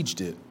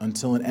besieged it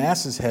until an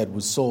ass's head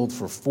was sold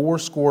for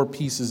 80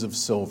 pieces of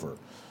silver."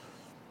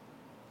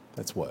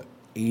 That's what,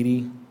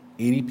 80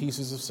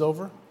 pieces of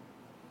silver?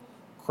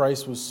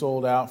 Christ was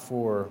sold out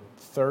for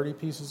 30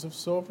 pieces of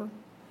silver?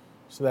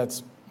 So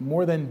that's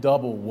more than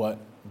double what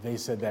they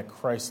said that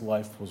Christ's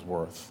life was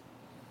worth.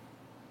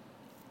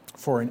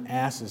 For an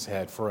ass's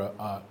head, for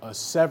a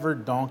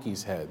severed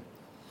donkey's head.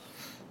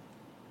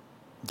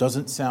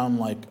 Doesn't sound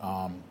like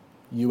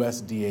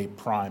USDA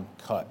prime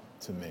cut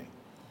to me.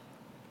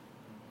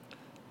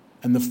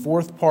 And the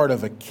fourth part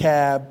of a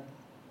cab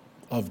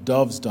of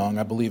dove's dung,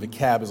 I believe a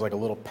cab is like a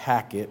little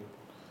packet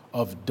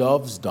of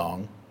dove's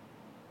dung,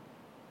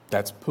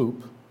 that's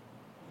poop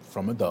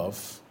from a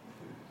dove,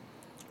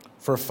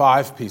 for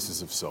 5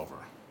 pieces of silver.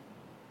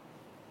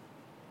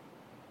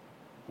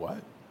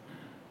 What?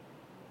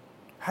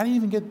 How do you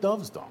even get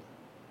dove's dung?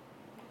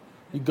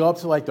 You go up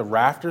to like the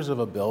rafters of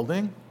a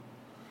building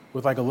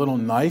with like a little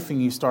knife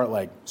and you start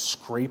like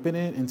scraping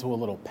it into a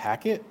little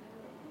packet?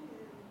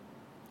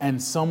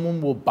 And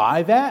someone will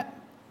buy that?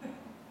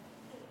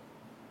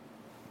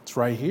 It's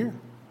right here.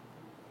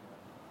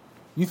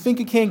 You think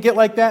it can't get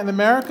like that in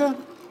America?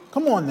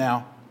 Come on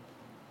now.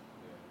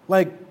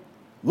 Like,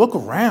 look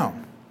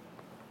around.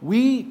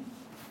 You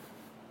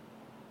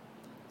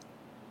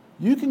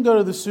can go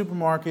to the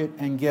supermarket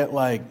and get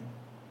like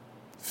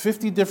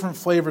 50 different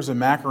flavors of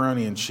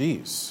macaroni and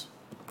cheese.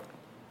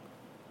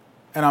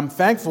 And I'm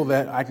thankful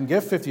that I can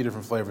get 50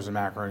 different flavors of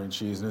macaroni and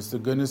cheese, and it's the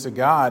goodness of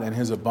God and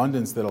His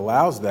abundance that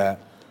allows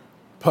that.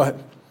 But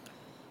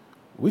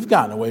we've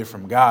gotten away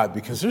from God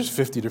because there's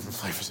 50 different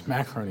flavors of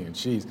macaroni and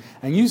cheese,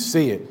 and you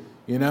see it,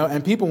 you know,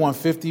 and people want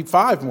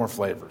 55 more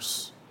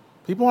flavors.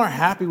 People aren't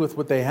happy with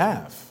what they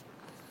have.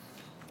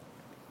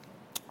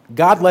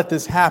 God let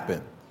this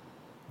happen.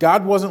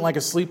 God wasn't like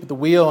asleep at the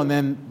wheel and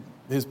then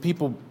His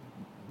people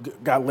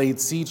got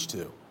laid siege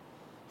to.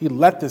 He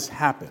let this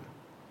happen.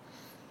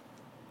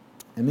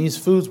 And these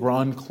foods were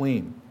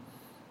unclean.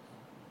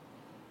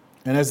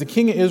 And as the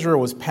king of Israel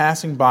was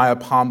passing by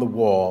upon the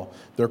wall,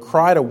 there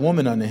cried a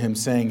woman unto him,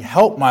 saying,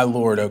 "Help, my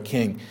lord, O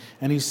king."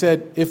 And he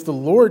said, "If the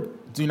Lord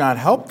do not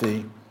help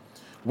thee,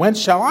 whence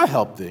shall I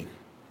help thee?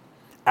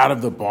 Out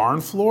of the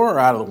barn floor or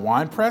out of the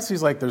wine press?"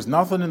 He's like, "There's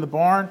nothing in the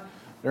barn.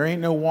 There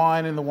ain't no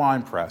wine in the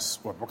wine press.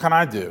 What can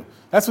I do?"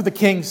 That's what the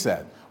king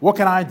said. What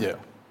can I do?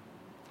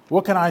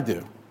 What can I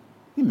do? Can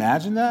you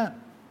imagine that?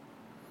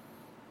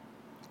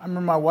 I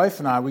remember my wife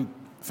and I, we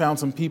found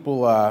some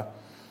people,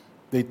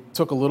 they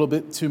took a little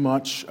bit too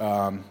much,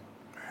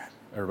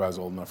 everybody's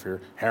old enough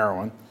here,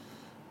 heroin,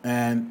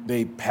 and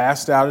they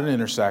passed out at an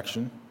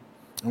intersection.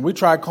 And we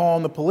tried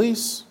calling the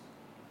police.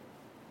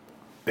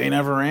 They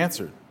never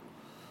answered.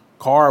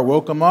 Car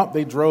woke them up,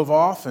 they drove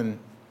off, and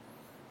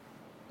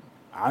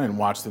I didn't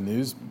watch the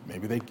news.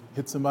 Maybe they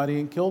hit somebody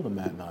and killed them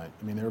that night.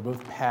 I mean, they were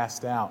both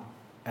passed out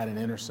at an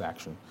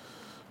intersection.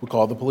 We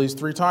called the police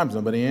 3 times.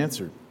 Nobody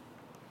answered.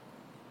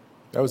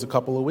 That was a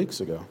couple of weeks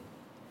ago.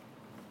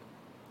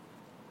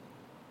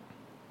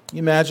 Can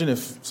you imagine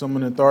if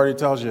someone in authority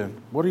tells you,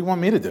 "What do you want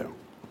me to do?"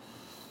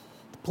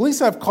 The police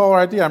have caller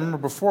ID. I remember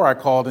before I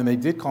called and they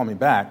did call me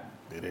back.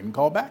 They didn't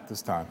call back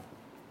this time.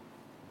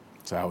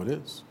 That's how it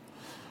is.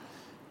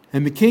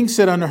 And the king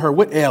said unto her,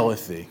 "What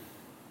aileth thee?"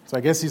 So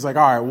I guess he's like,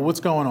 "All right, well, what's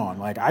going on?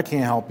 Like, I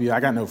can't help you.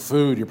 I got no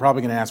food. You're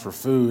probably going to ask for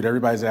food.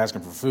 Everybody's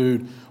asking for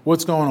food.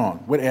 What's going on?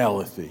 What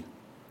aileth thee?"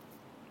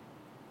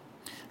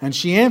 And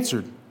she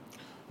answered,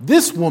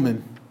 "This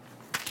woman,"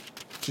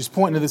 she's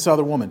pointing to this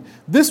other woman,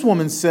 "this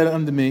woman said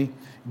unto me,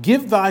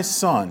 Give thy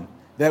son,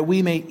 that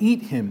we may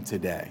eat him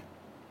today."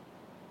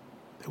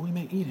 That we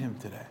may eat him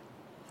today.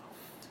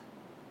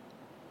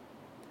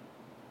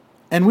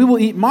 "And we will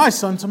eat my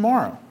son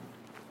tomorrow."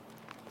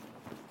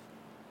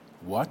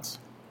 What?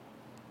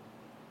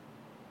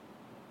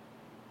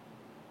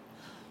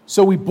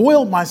 So we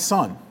boiled my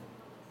son.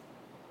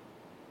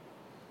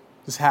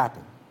 This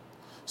happened.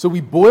 So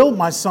we boiled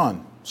my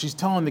son. She's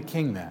telling the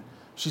king that.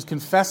 She's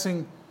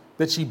confessing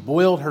that she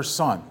boiled her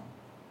son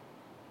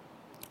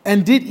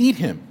and did eat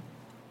him.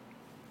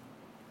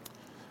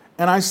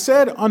 And I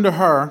said unto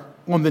her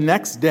on the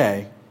next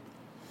day,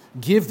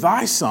 give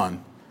thy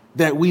son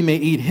that we may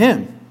eat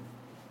him.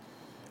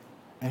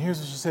 And here's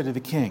what she said to the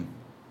king.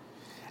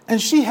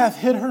 And she hath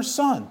hid her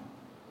son.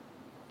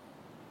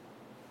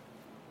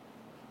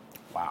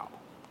 Wow.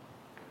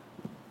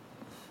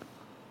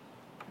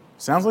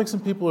 Sounds like some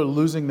people are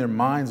losing their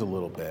minds a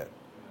little bit.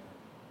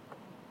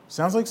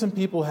 Sounds like some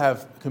people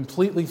have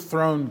completely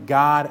thrown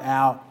God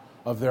out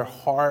of their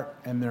heart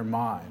and their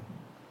mind.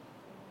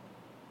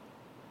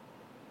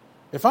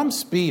 If I'm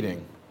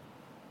speeding,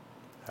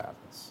 it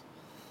happens,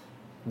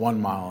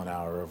 1 mile an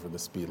hour over the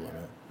speed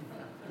limit.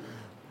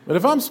 But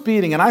if I'm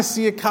speeding and I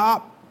see a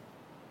cop,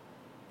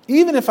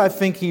 even if I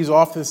think he's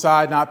off to the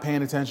side, not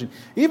paying attention,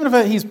 even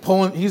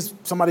if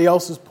somebody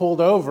else is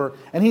pulled over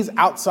and he's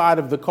outside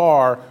of the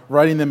car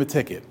writing them a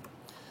ticket,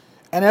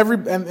 and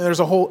there's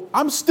a whole,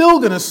 I'm still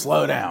going to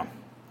slow down,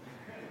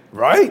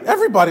 right?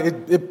 Everybody,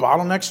 it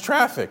bottlenecks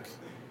traffic.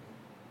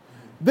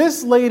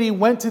 This lady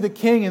went to the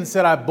king and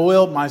said, I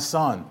boiled my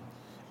son,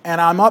 and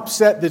I'm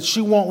upset that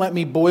she won't let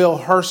me boil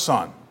her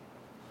son.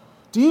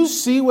 Do you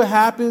see what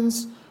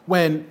happens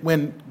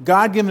when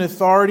God-given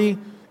authority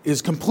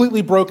is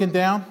completely broken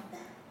down?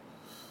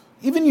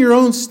 Even your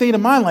own state of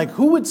mind, like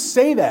who would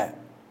say that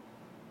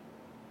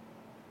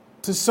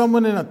to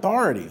someone in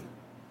authority?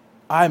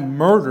 I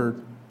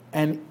murdered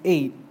and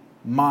ate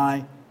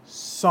my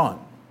son.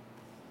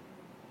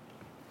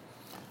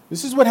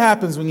 This is what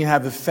happens when you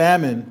have the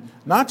famine,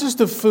 not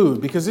just of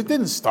food, because it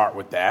didn't start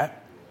with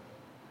that.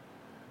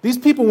 These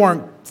people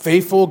weren't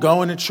faithful,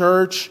 going to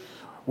church,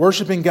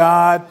 worshiping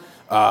God,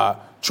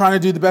 trying to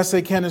do the best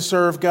they can to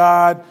serve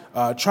God,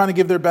 trying to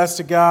give their best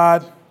to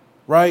God,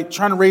 right?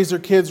 Trying to raise their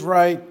kids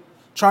right,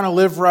 trying to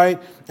live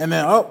right. And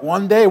then,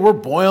 one day we're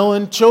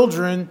boiling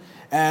children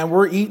and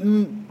we're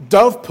eating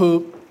dove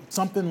poop.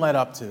 Something led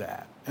up to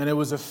that. And it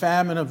was a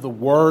famine of the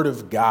Word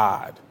of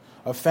God.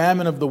 A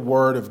famine of the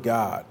Word of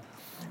God.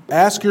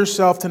 Ask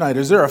yourself tonight,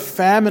 is there a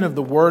famine of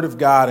the Word of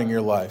God in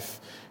your life?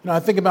 I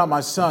think about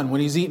my son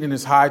when he's eating in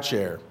his high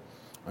chair.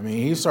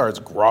 He starts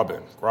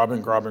grubbing,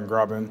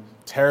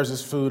 tears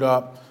his food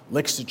up,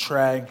 licks the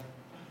tray.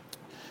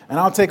 And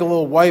I'll take a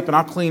little wipe and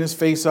I'll clean his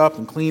face up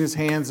and clean his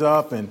hands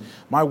up. And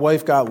my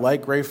wife got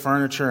light gray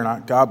furniture,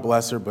 and God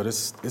bless her, but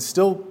it's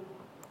still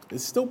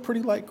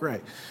pretty light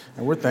gray.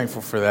 And we're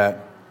thankful for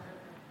that.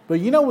 But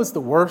you know what's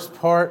the worst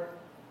part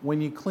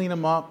when you clean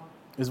them up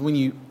is when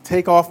you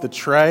take off the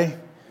tray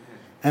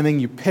and then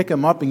you pick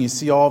him up and you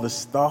see all the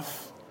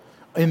stuff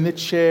in the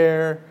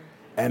chair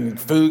and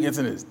food gets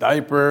in his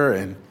diaper.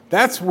 And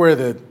that's where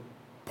the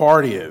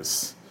party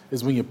is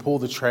when you pull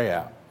the tray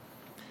out.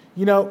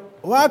 A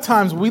lot of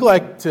times we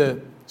like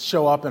to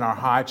show up in our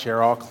high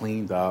chair all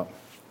cleaned up.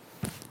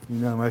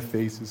 My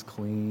face is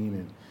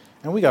clean.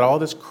 And we got all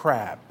this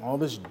crap, all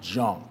this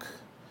junk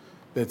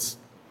that's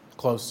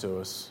close to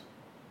us.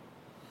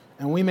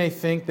 And we may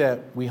think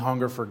that we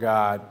hunger for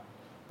God,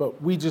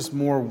 but we just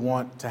more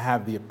want to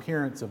have the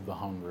appearance of the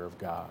hunger of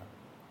God,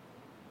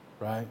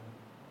 right?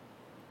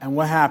 And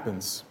what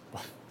happens?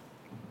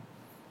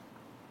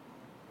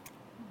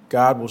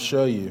 God will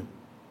show you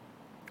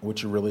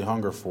what you really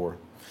hunger for.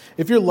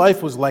 If your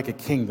life was like a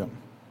kingdom,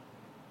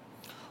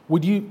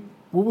 what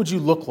would you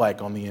look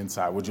like on the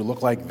inside? Would you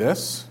look like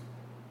this?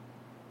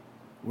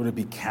 Would it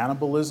be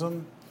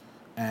cannibalism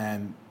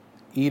and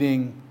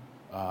eating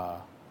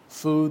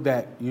food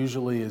that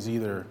usually is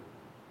either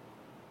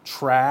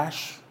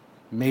trash,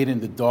 made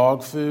into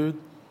dog food,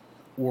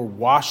 or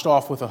washed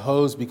off with a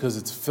hose because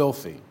it's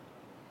filthy?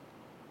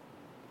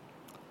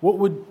 What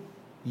would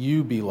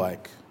you be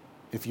like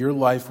if your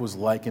life was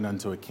likened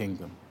unto a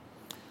kingdom?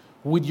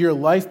 Would your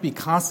life be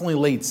constantly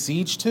laid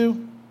siege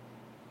to?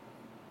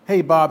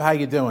 Hey, Bob, how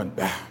you doing?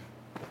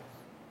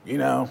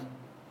 They're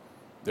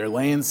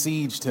laying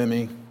siege to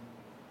me.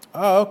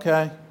 Oh,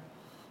 okay.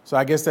 So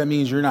I guess that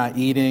means you're not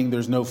eating.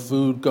 There's no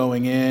food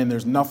going in.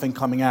 There's nothing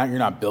coming out. You're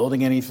not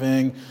building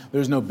anything.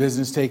 There's no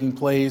business taking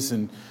place.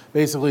 And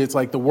basically, it's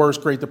like the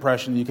worst Great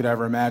Depression you could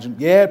ever imagine.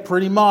 Yeah,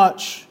 pretty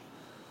much.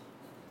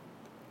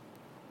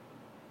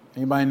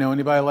 Anybody know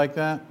anybody like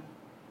that?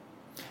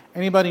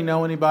 Anybody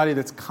know anybody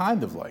that's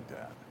kind of like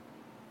that?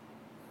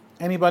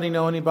 Anybody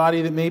know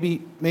anybody that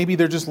maybe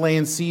they're just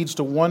laying siege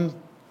to one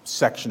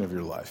section of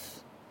your life?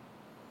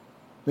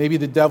 Maybe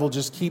the devil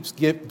just keeps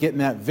getting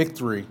that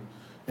victory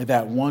at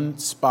that one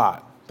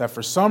spot that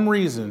for some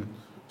reason,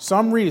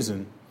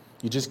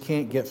 you just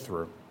can't get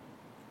through.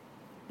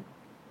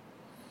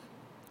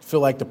 Feel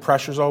like the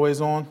pressure's always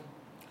on?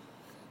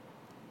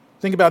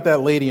 Think about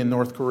that lady in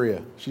North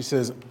Korea. She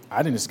says,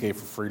 I didn't escape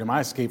for freedom. I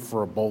escaped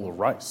for a bowl of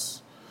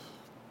rice.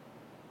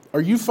 Are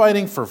you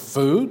fighting for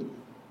food,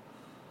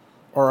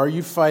 or are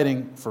you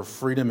fighting for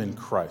freedom in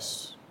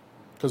Christ?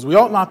 Because we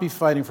ought not be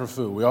fighting for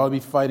food. We ought to be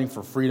fighting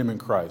for freedom in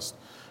Christ.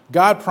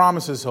 God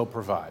promises he'll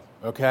provide,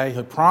 okay?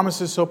 He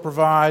promises he'll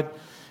provide.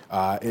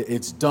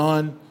 It's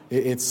done.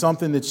 It's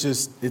something that's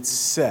just, it's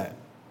set.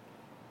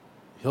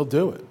 He'll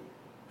do it.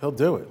 He'll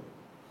do it.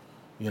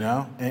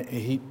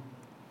 And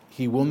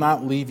he will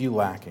not leave you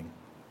lacking.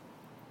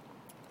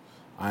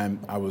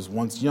 I was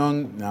once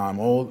young, now I'm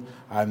old.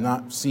 I have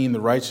not seen the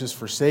righteous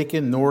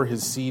forsaken, nor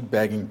his seed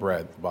begging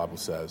bread, the Bible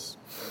says.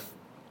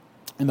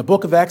 In the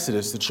book of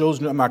Exodus,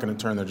 I'm not going to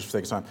turn there just for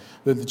the sake of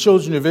time, the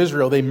children of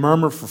Israel, they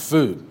murmur for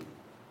food.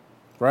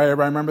 Right?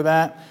 Everybody remember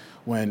that?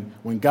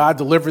 When God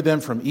delivered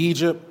them from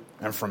Egypt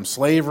and from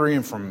slavery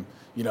and from,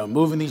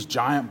 moving these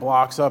giant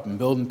blocks up and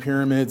building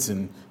pyramids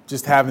and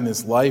just having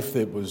this life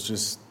that was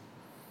just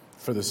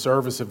for the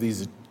service of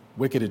these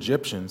wicked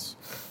Egyptians.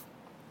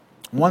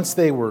 Once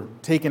they were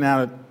taken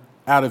out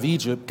of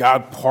Egypt,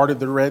 God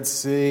parted the Red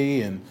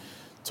Sea and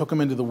took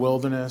them into the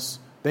wilderness.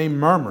 They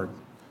murmured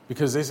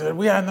because they said,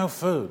 we had no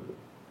food.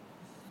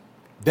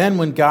 Then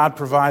when God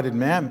provided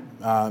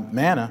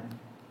manna,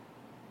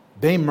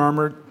 they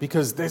murmured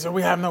because they said,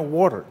 we have no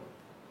water.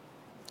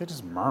 They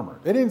just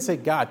murmured. They didn't say,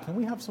 God, can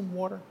we have some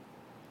water?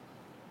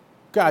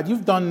 God,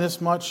 you've done this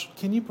much.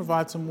 Can you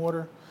provide some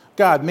water?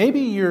 God,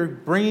 maybe you're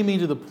bringing me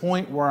to the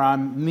point where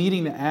I'm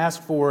needing to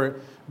ask for it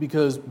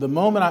because the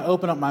moment I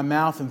open up my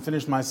mouth and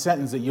finish my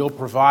sentence that you'll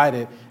provide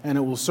it, and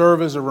it will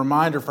serve as a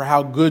reminder for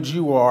how good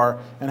you are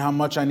and how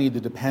much I need to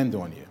depend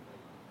on you.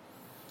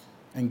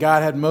 And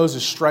God had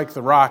Moses strike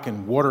the rock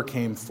and water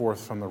came forth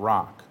from the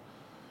rock.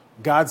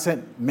 God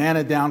sent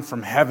manna down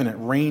from heaven. It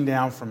rained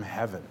down from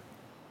heaven.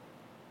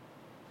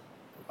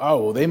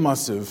 Oh, well, they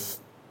must have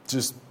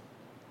just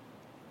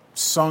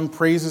sung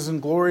praises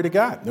and glory to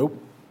God.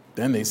 Nope.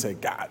 Then they say,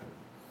 God,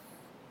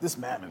 this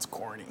mammon's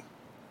corny.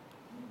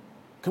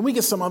 Can we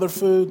get some other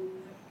food?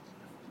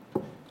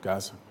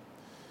 Guys,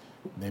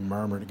 they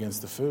murmured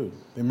against the food.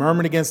 They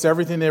murmured against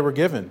everything they were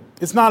given.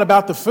 It's not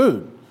about the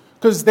food,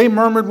 because they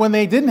murmured when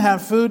they didn't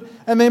have food,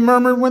 and they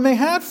murmured when they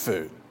had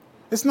food.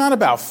 It's not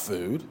about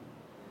food.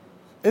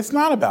 It's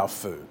not about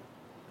food.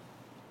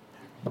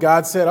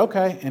 God said,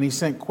 okay, and he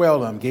sent quail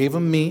to them, gave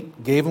them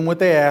meat, gave them what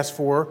they asked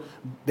for.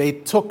 They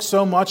took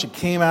so much, it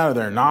came out of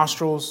their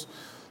nostrils,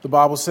 the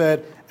Bible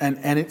said,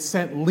 and it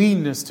sent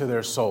leanness to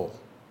their soul.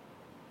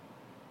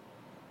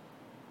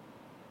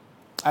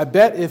 I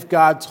bet if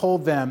God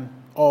told them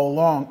all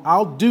along,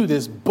 I'll do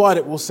this, but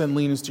it will send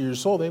leanness to your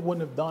soul, they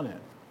wouldn't have done it.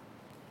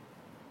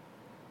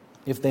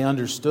 If they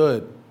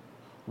understood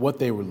what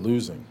they were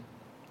losing.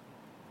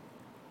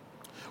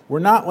 We're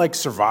not like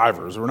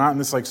survivors. We're not in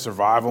this like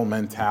survival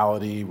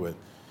mentality with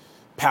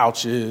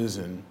pouches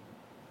and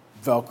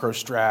Velcro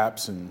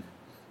straps and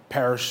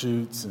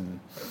parachutes and,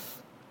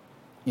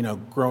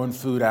 growing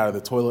food out of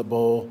the toilet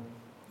bowl.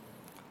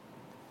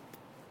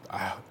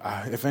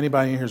 If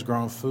anybody in here is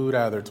growing food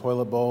out of their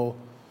toilet bowl,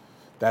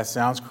 that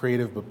sounds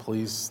creative, but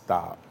please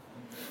stop.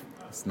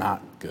 It's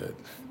not good.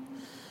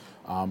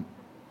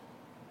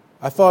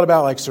 I thought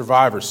about like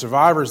survivors.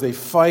 Survivors, they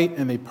fight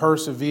and they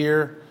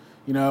persevere,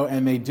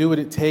 and they do what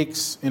it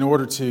takes in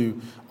order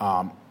to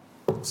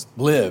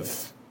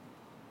live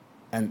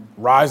and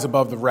rise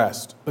above the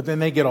rest. But then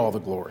they get all the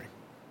glory.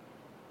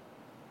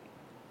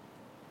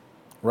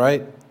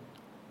 Right?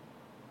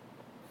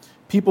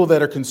 People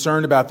that are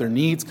concerned about their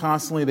needs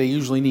constantly, they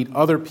usually need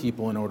other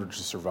people in order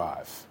to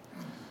survive.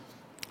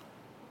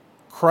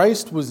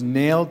 Christ was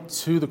nailed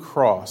to the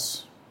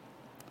cross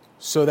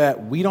so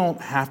that we don't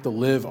have to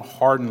live a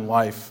hardened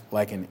life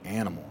like an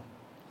animal.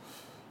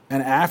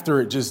 And after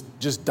it,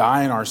 just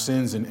die in our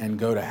sins and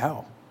go to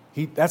hell.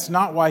 That's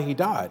not why he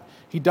died.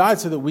 He died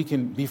so that we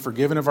can be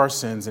forgiven of our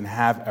sins and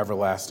have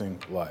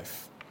everlasting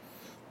life.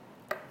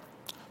 I'm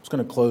just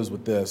going to close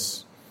with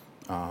this.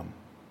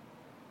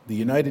 The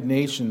United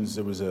Nations,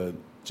 there was a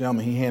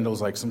gentleman, he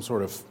handles like some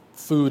sort of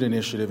food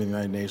initiative in the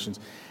United Nations.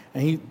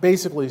 And he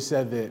basically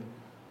said that,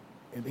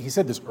 he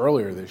said this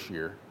earlier this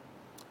year,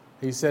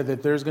 he said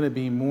that there's going to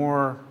be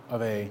more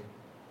of a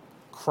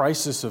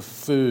crisis of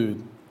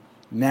food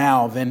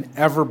now than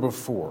ever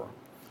before.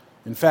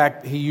 In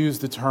fact, he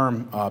used the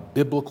term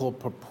biblical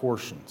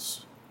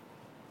proportions.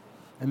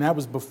 And that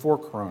was before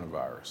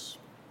coronavirus.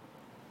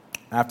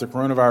 After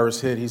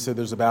coronavirus hit, he said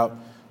there's about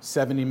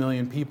 70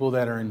 million people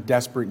that are in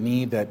desperate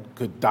need that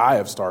could die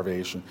of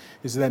starvation.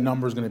 He said that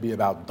number is going to be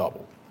about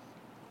double.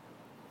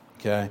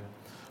 Okay?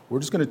 We're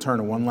just going to turn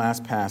to one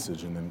last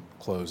passage and then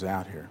close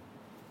out here.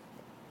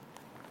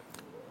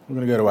 We're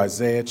going to go to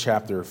Isaiah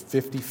chapter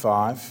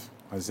 55.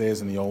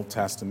 Isaiah's in the Old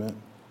Testament.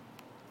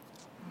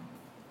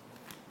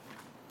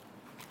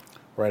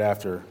 Right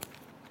after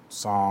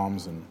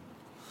Psalms and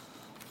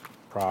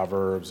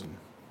Proverbs. And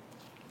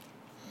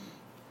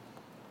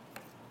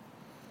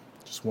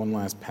just one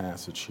last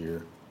passage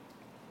here.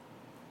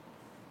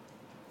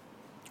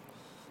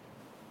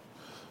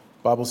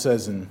 The Bible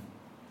says in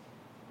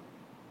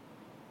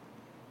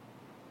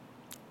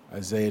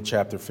Isaiah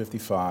chapter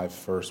 55,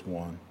 verse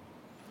 1,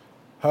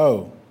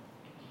 Ho,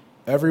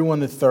 everyone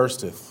that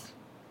thirsteth,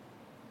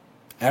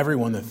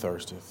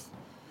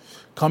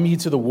 come ye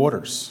to the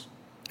waters,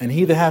 And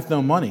he that hath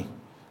no money,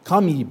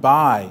 come ye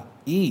buy,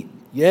 eat,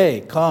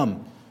 yea,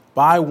 come,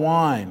 buy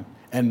wine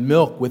and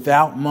milk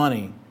without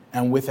money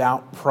and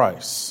without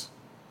price.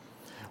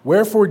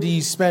 Wherefore do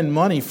ye spend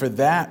money for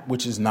that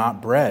which is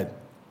not bread,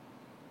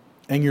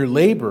 and your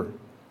labor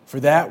for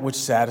that which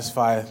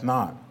satisfieth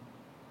not?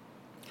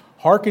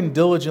 Hearken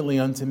diligently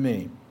unto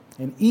me,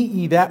 and eat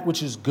ye that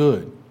which is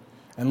good,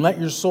 and let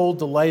your soul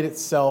delight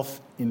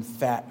itself in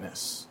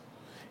fatness.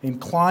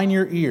 Incline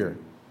your ear,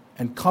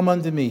 and come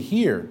unto me.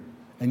 Hear,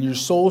 and your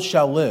soul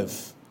shall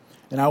live,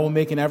 and I will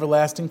make an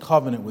everlasting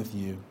covenant with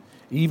you,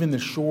 even the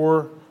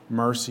sure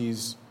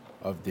mercies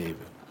of David.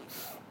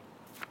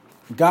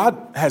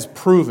 God has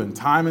proven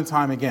time and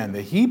time again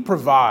that he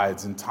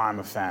provides in time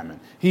of famine.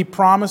 He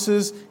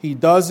promises, he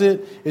does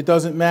it, it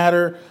doesn't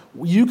matter.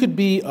 You could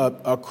be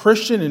a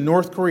Christian in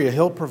North Korea,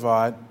 he'll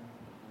provide,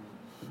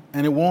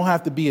 and it won't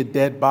have to be a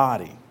dead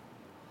body.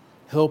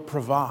 He'll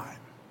provide.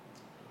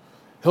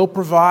 He'll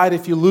provide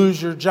if you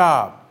lose your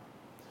job.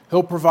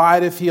 He'll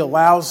provide if he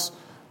allows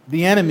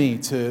the enemy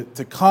to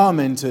come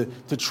and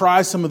to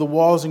try some of the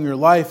walls in your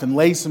life and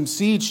lay some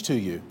siege to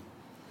you.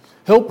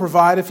 He'll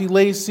provide if he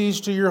lays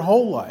siege to your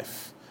whole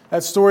life.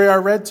 That story I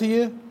read to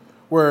you,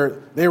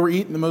 where they were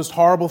eating the most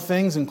horrible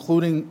things,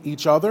 including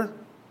each other,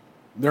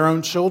 their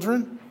own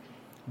children.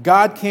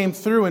 God came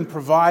through and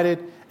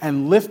provided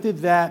and lifted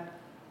that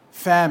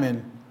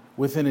famine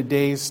within a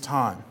day's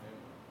time.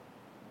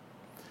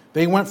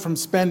 They went from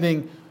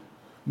spending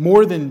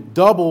more than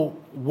double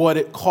what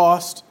it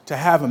cost to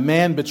have a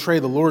man betray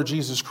the Lord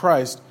Jesus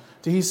Christ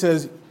to, he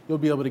says, you'll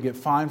be able to get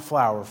fine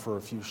flour for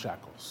a few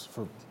shekels,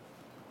 for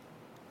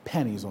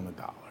pennies on the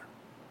dollar.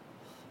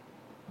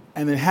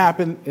 And it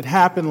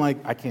happened like,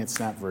 I can't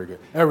snap very good.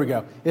 There we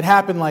go. It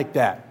happened like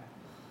that.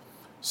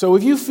 So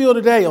if you feel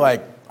today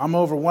like, I'm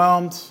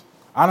overwhelmed,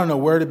 I don't know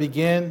where to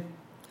begin,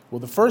 well,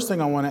 the first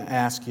thing I want to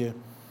ask you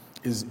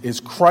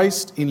is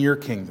Christ in your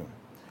kingdom?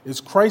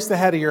 Is Christ the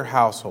head of your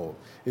household?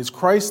 Is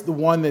Christ the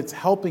one that's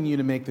helping you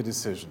to make the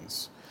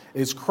decisions?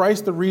 Is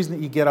Christ the reason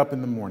that you get up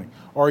in the morning?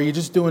 Or are you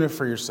just doing it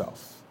for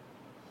yourself?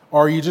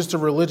 Or are you just a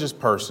religious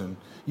person?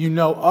 You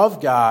know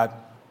of God,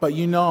 but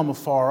you know him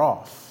afar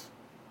off.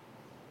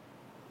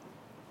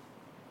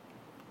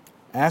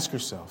 Ask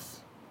yourself,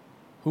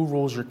 who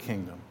rules your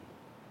kingdom?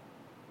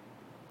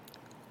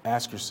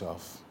 Ask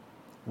yourself,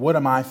 what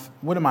am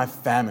I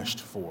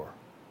famished for?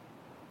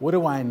 What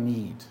do I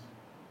need?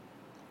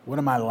 What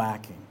am I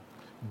lacking?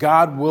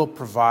 God will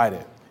provide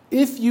it.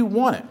 If you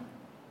want it,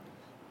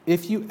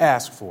 if you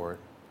ask for it,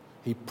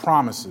 he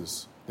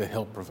promises that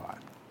he'll provide.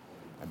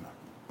 Amen.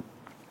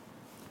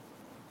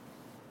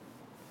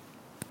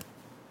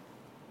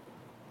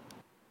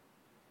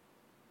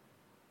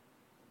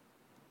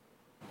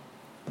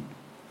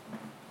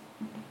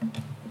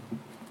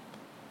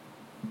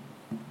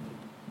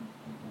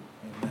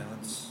 Amen.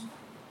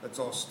 Let's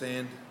all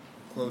stand,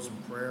 close in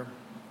prayer.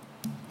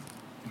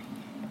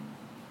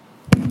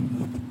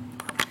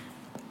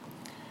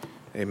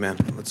 Amen.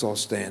 Let's all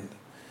stand.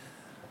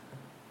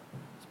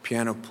 The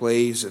piano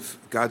plays. If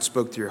God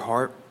spoke to your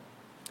heart,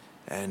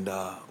 and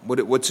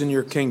what's in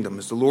your kingdom?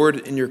 Is the Lord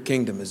in your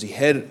kingdom? Is he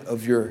head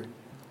of your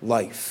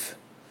life?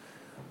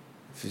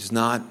 If he's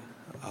not,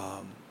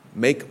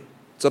 make him.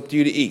 It's up to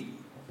you to eat.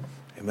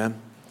 Amen.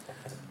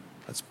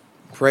 Let's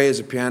pray as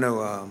the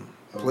piano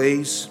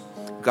plays.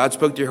 God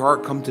spoke to your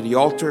heart. Come to the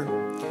altar.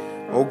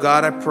 Oh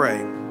God, I pray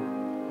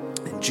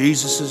in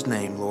Jesus'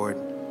 name, Lord,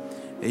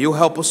 and you'll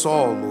help us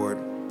all, Lord.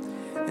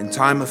 In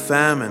time of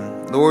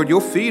famine, Lord, you'll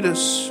feed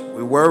us.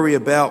 We worry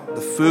about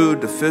the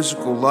food, the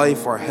physical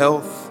life, our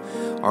health,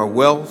 our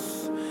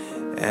wealth.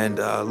 And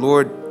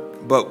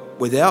Lord, but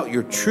without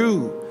your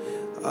true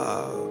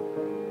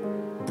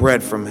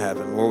bread from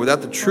heaven, Lord,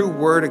 without the true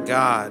word of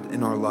God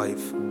in our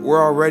life,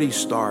 we're already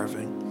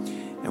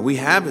starving. And we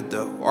have it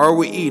though. Are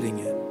we eating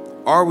it?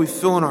 Are we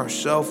filling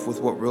ourselves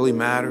with what really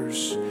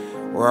matters?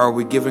 Or are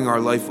we giving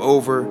our life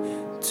over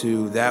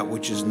to that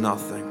which is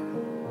nothing?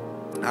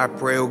 I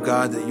pray, oh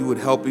God, that you would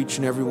help each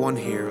and every one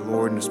here,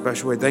 Lord, in a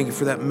special way. Thank you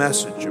for that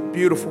message, a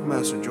beautiful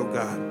message, oh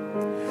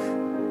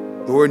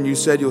God. Lord, and you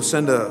said you'll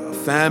send a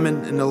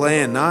famine in the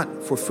land,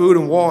 not for food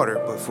and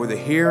water, but for the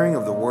hearing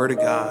of the word of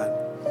God.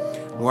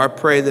 Lord, I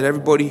pray that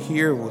everybody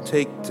here will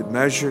take to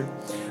measure,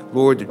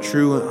 Lord, the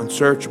true and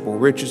unsearchable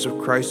riches of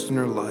Christ in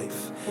their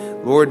life.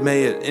 Lord,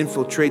 may it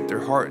infiltrate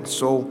their heart and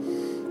soul,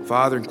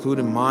 Father,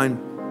 including mine,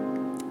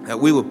 that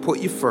we would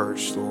put you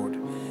first, Lord,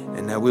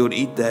 and that we would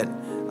eat that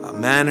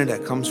manna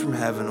that comes from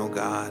heaven, oh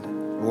God.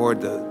 Lord,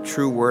 the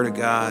true word of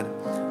God.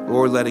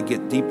 Lord, let it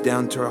get deep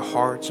down to our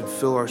hearts and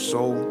fill our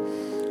soul.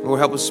 Lord,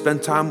 help us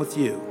spend time with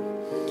you.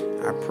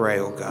 I pray,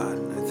 oh God.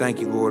 And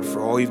thank you, Lord, for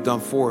all you've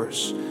done for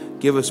us.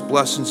 Give us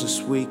blessings this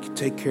week.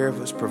 Take care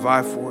of us.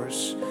 Provide for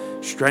us.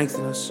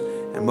 Strengthen us.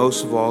 And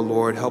most of all,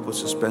 Lord, help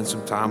us to spend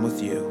some time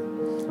with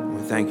you.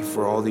 And we thank you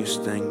for all these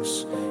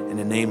things. In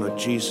the name of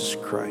Jesus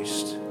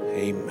Christ.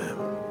 Amen.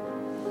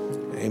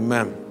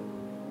 Amen.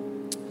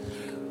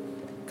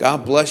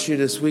 God bless you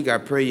this week. I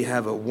pray you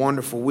have a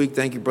wonderful week.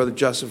 Thank you, Brother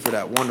Justin, for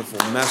that wonderful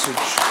message.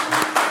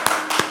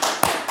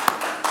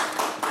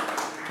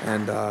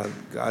 And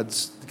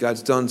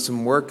God's done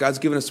some work. God's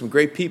given us some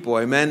great people,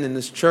 amen, in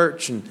this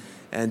church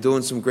and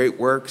doing some great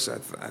works. I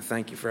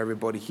thank you for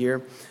everybody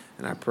here.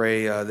 And I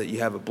pray that you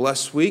have a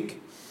blessed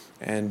week.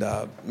 And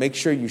make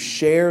sure you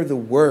share the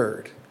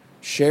word.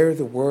 Share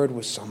the word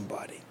with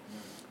somebody.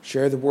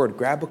 Share the word.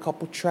 Grab a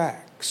couple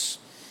tracts.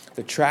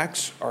 The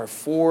tracts are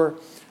for,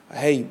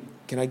 hey,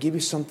 can I give you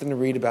something to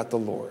read about the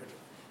Lord?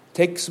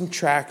 Take some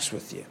tracts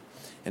with you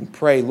and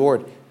pray,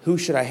 Lord, who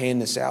should I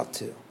hand this out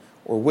to?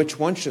 Or which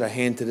one should I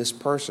hand to this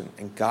person?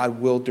 And God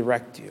will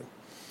direct you.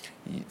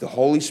 The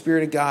Holy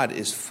Spirit of God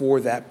is for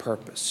that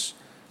purpose.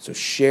 So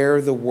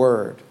share the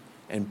word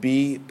and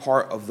be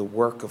part of the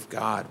work of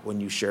God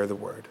when you share the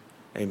word.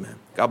 Amen.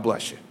 God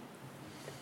bless you.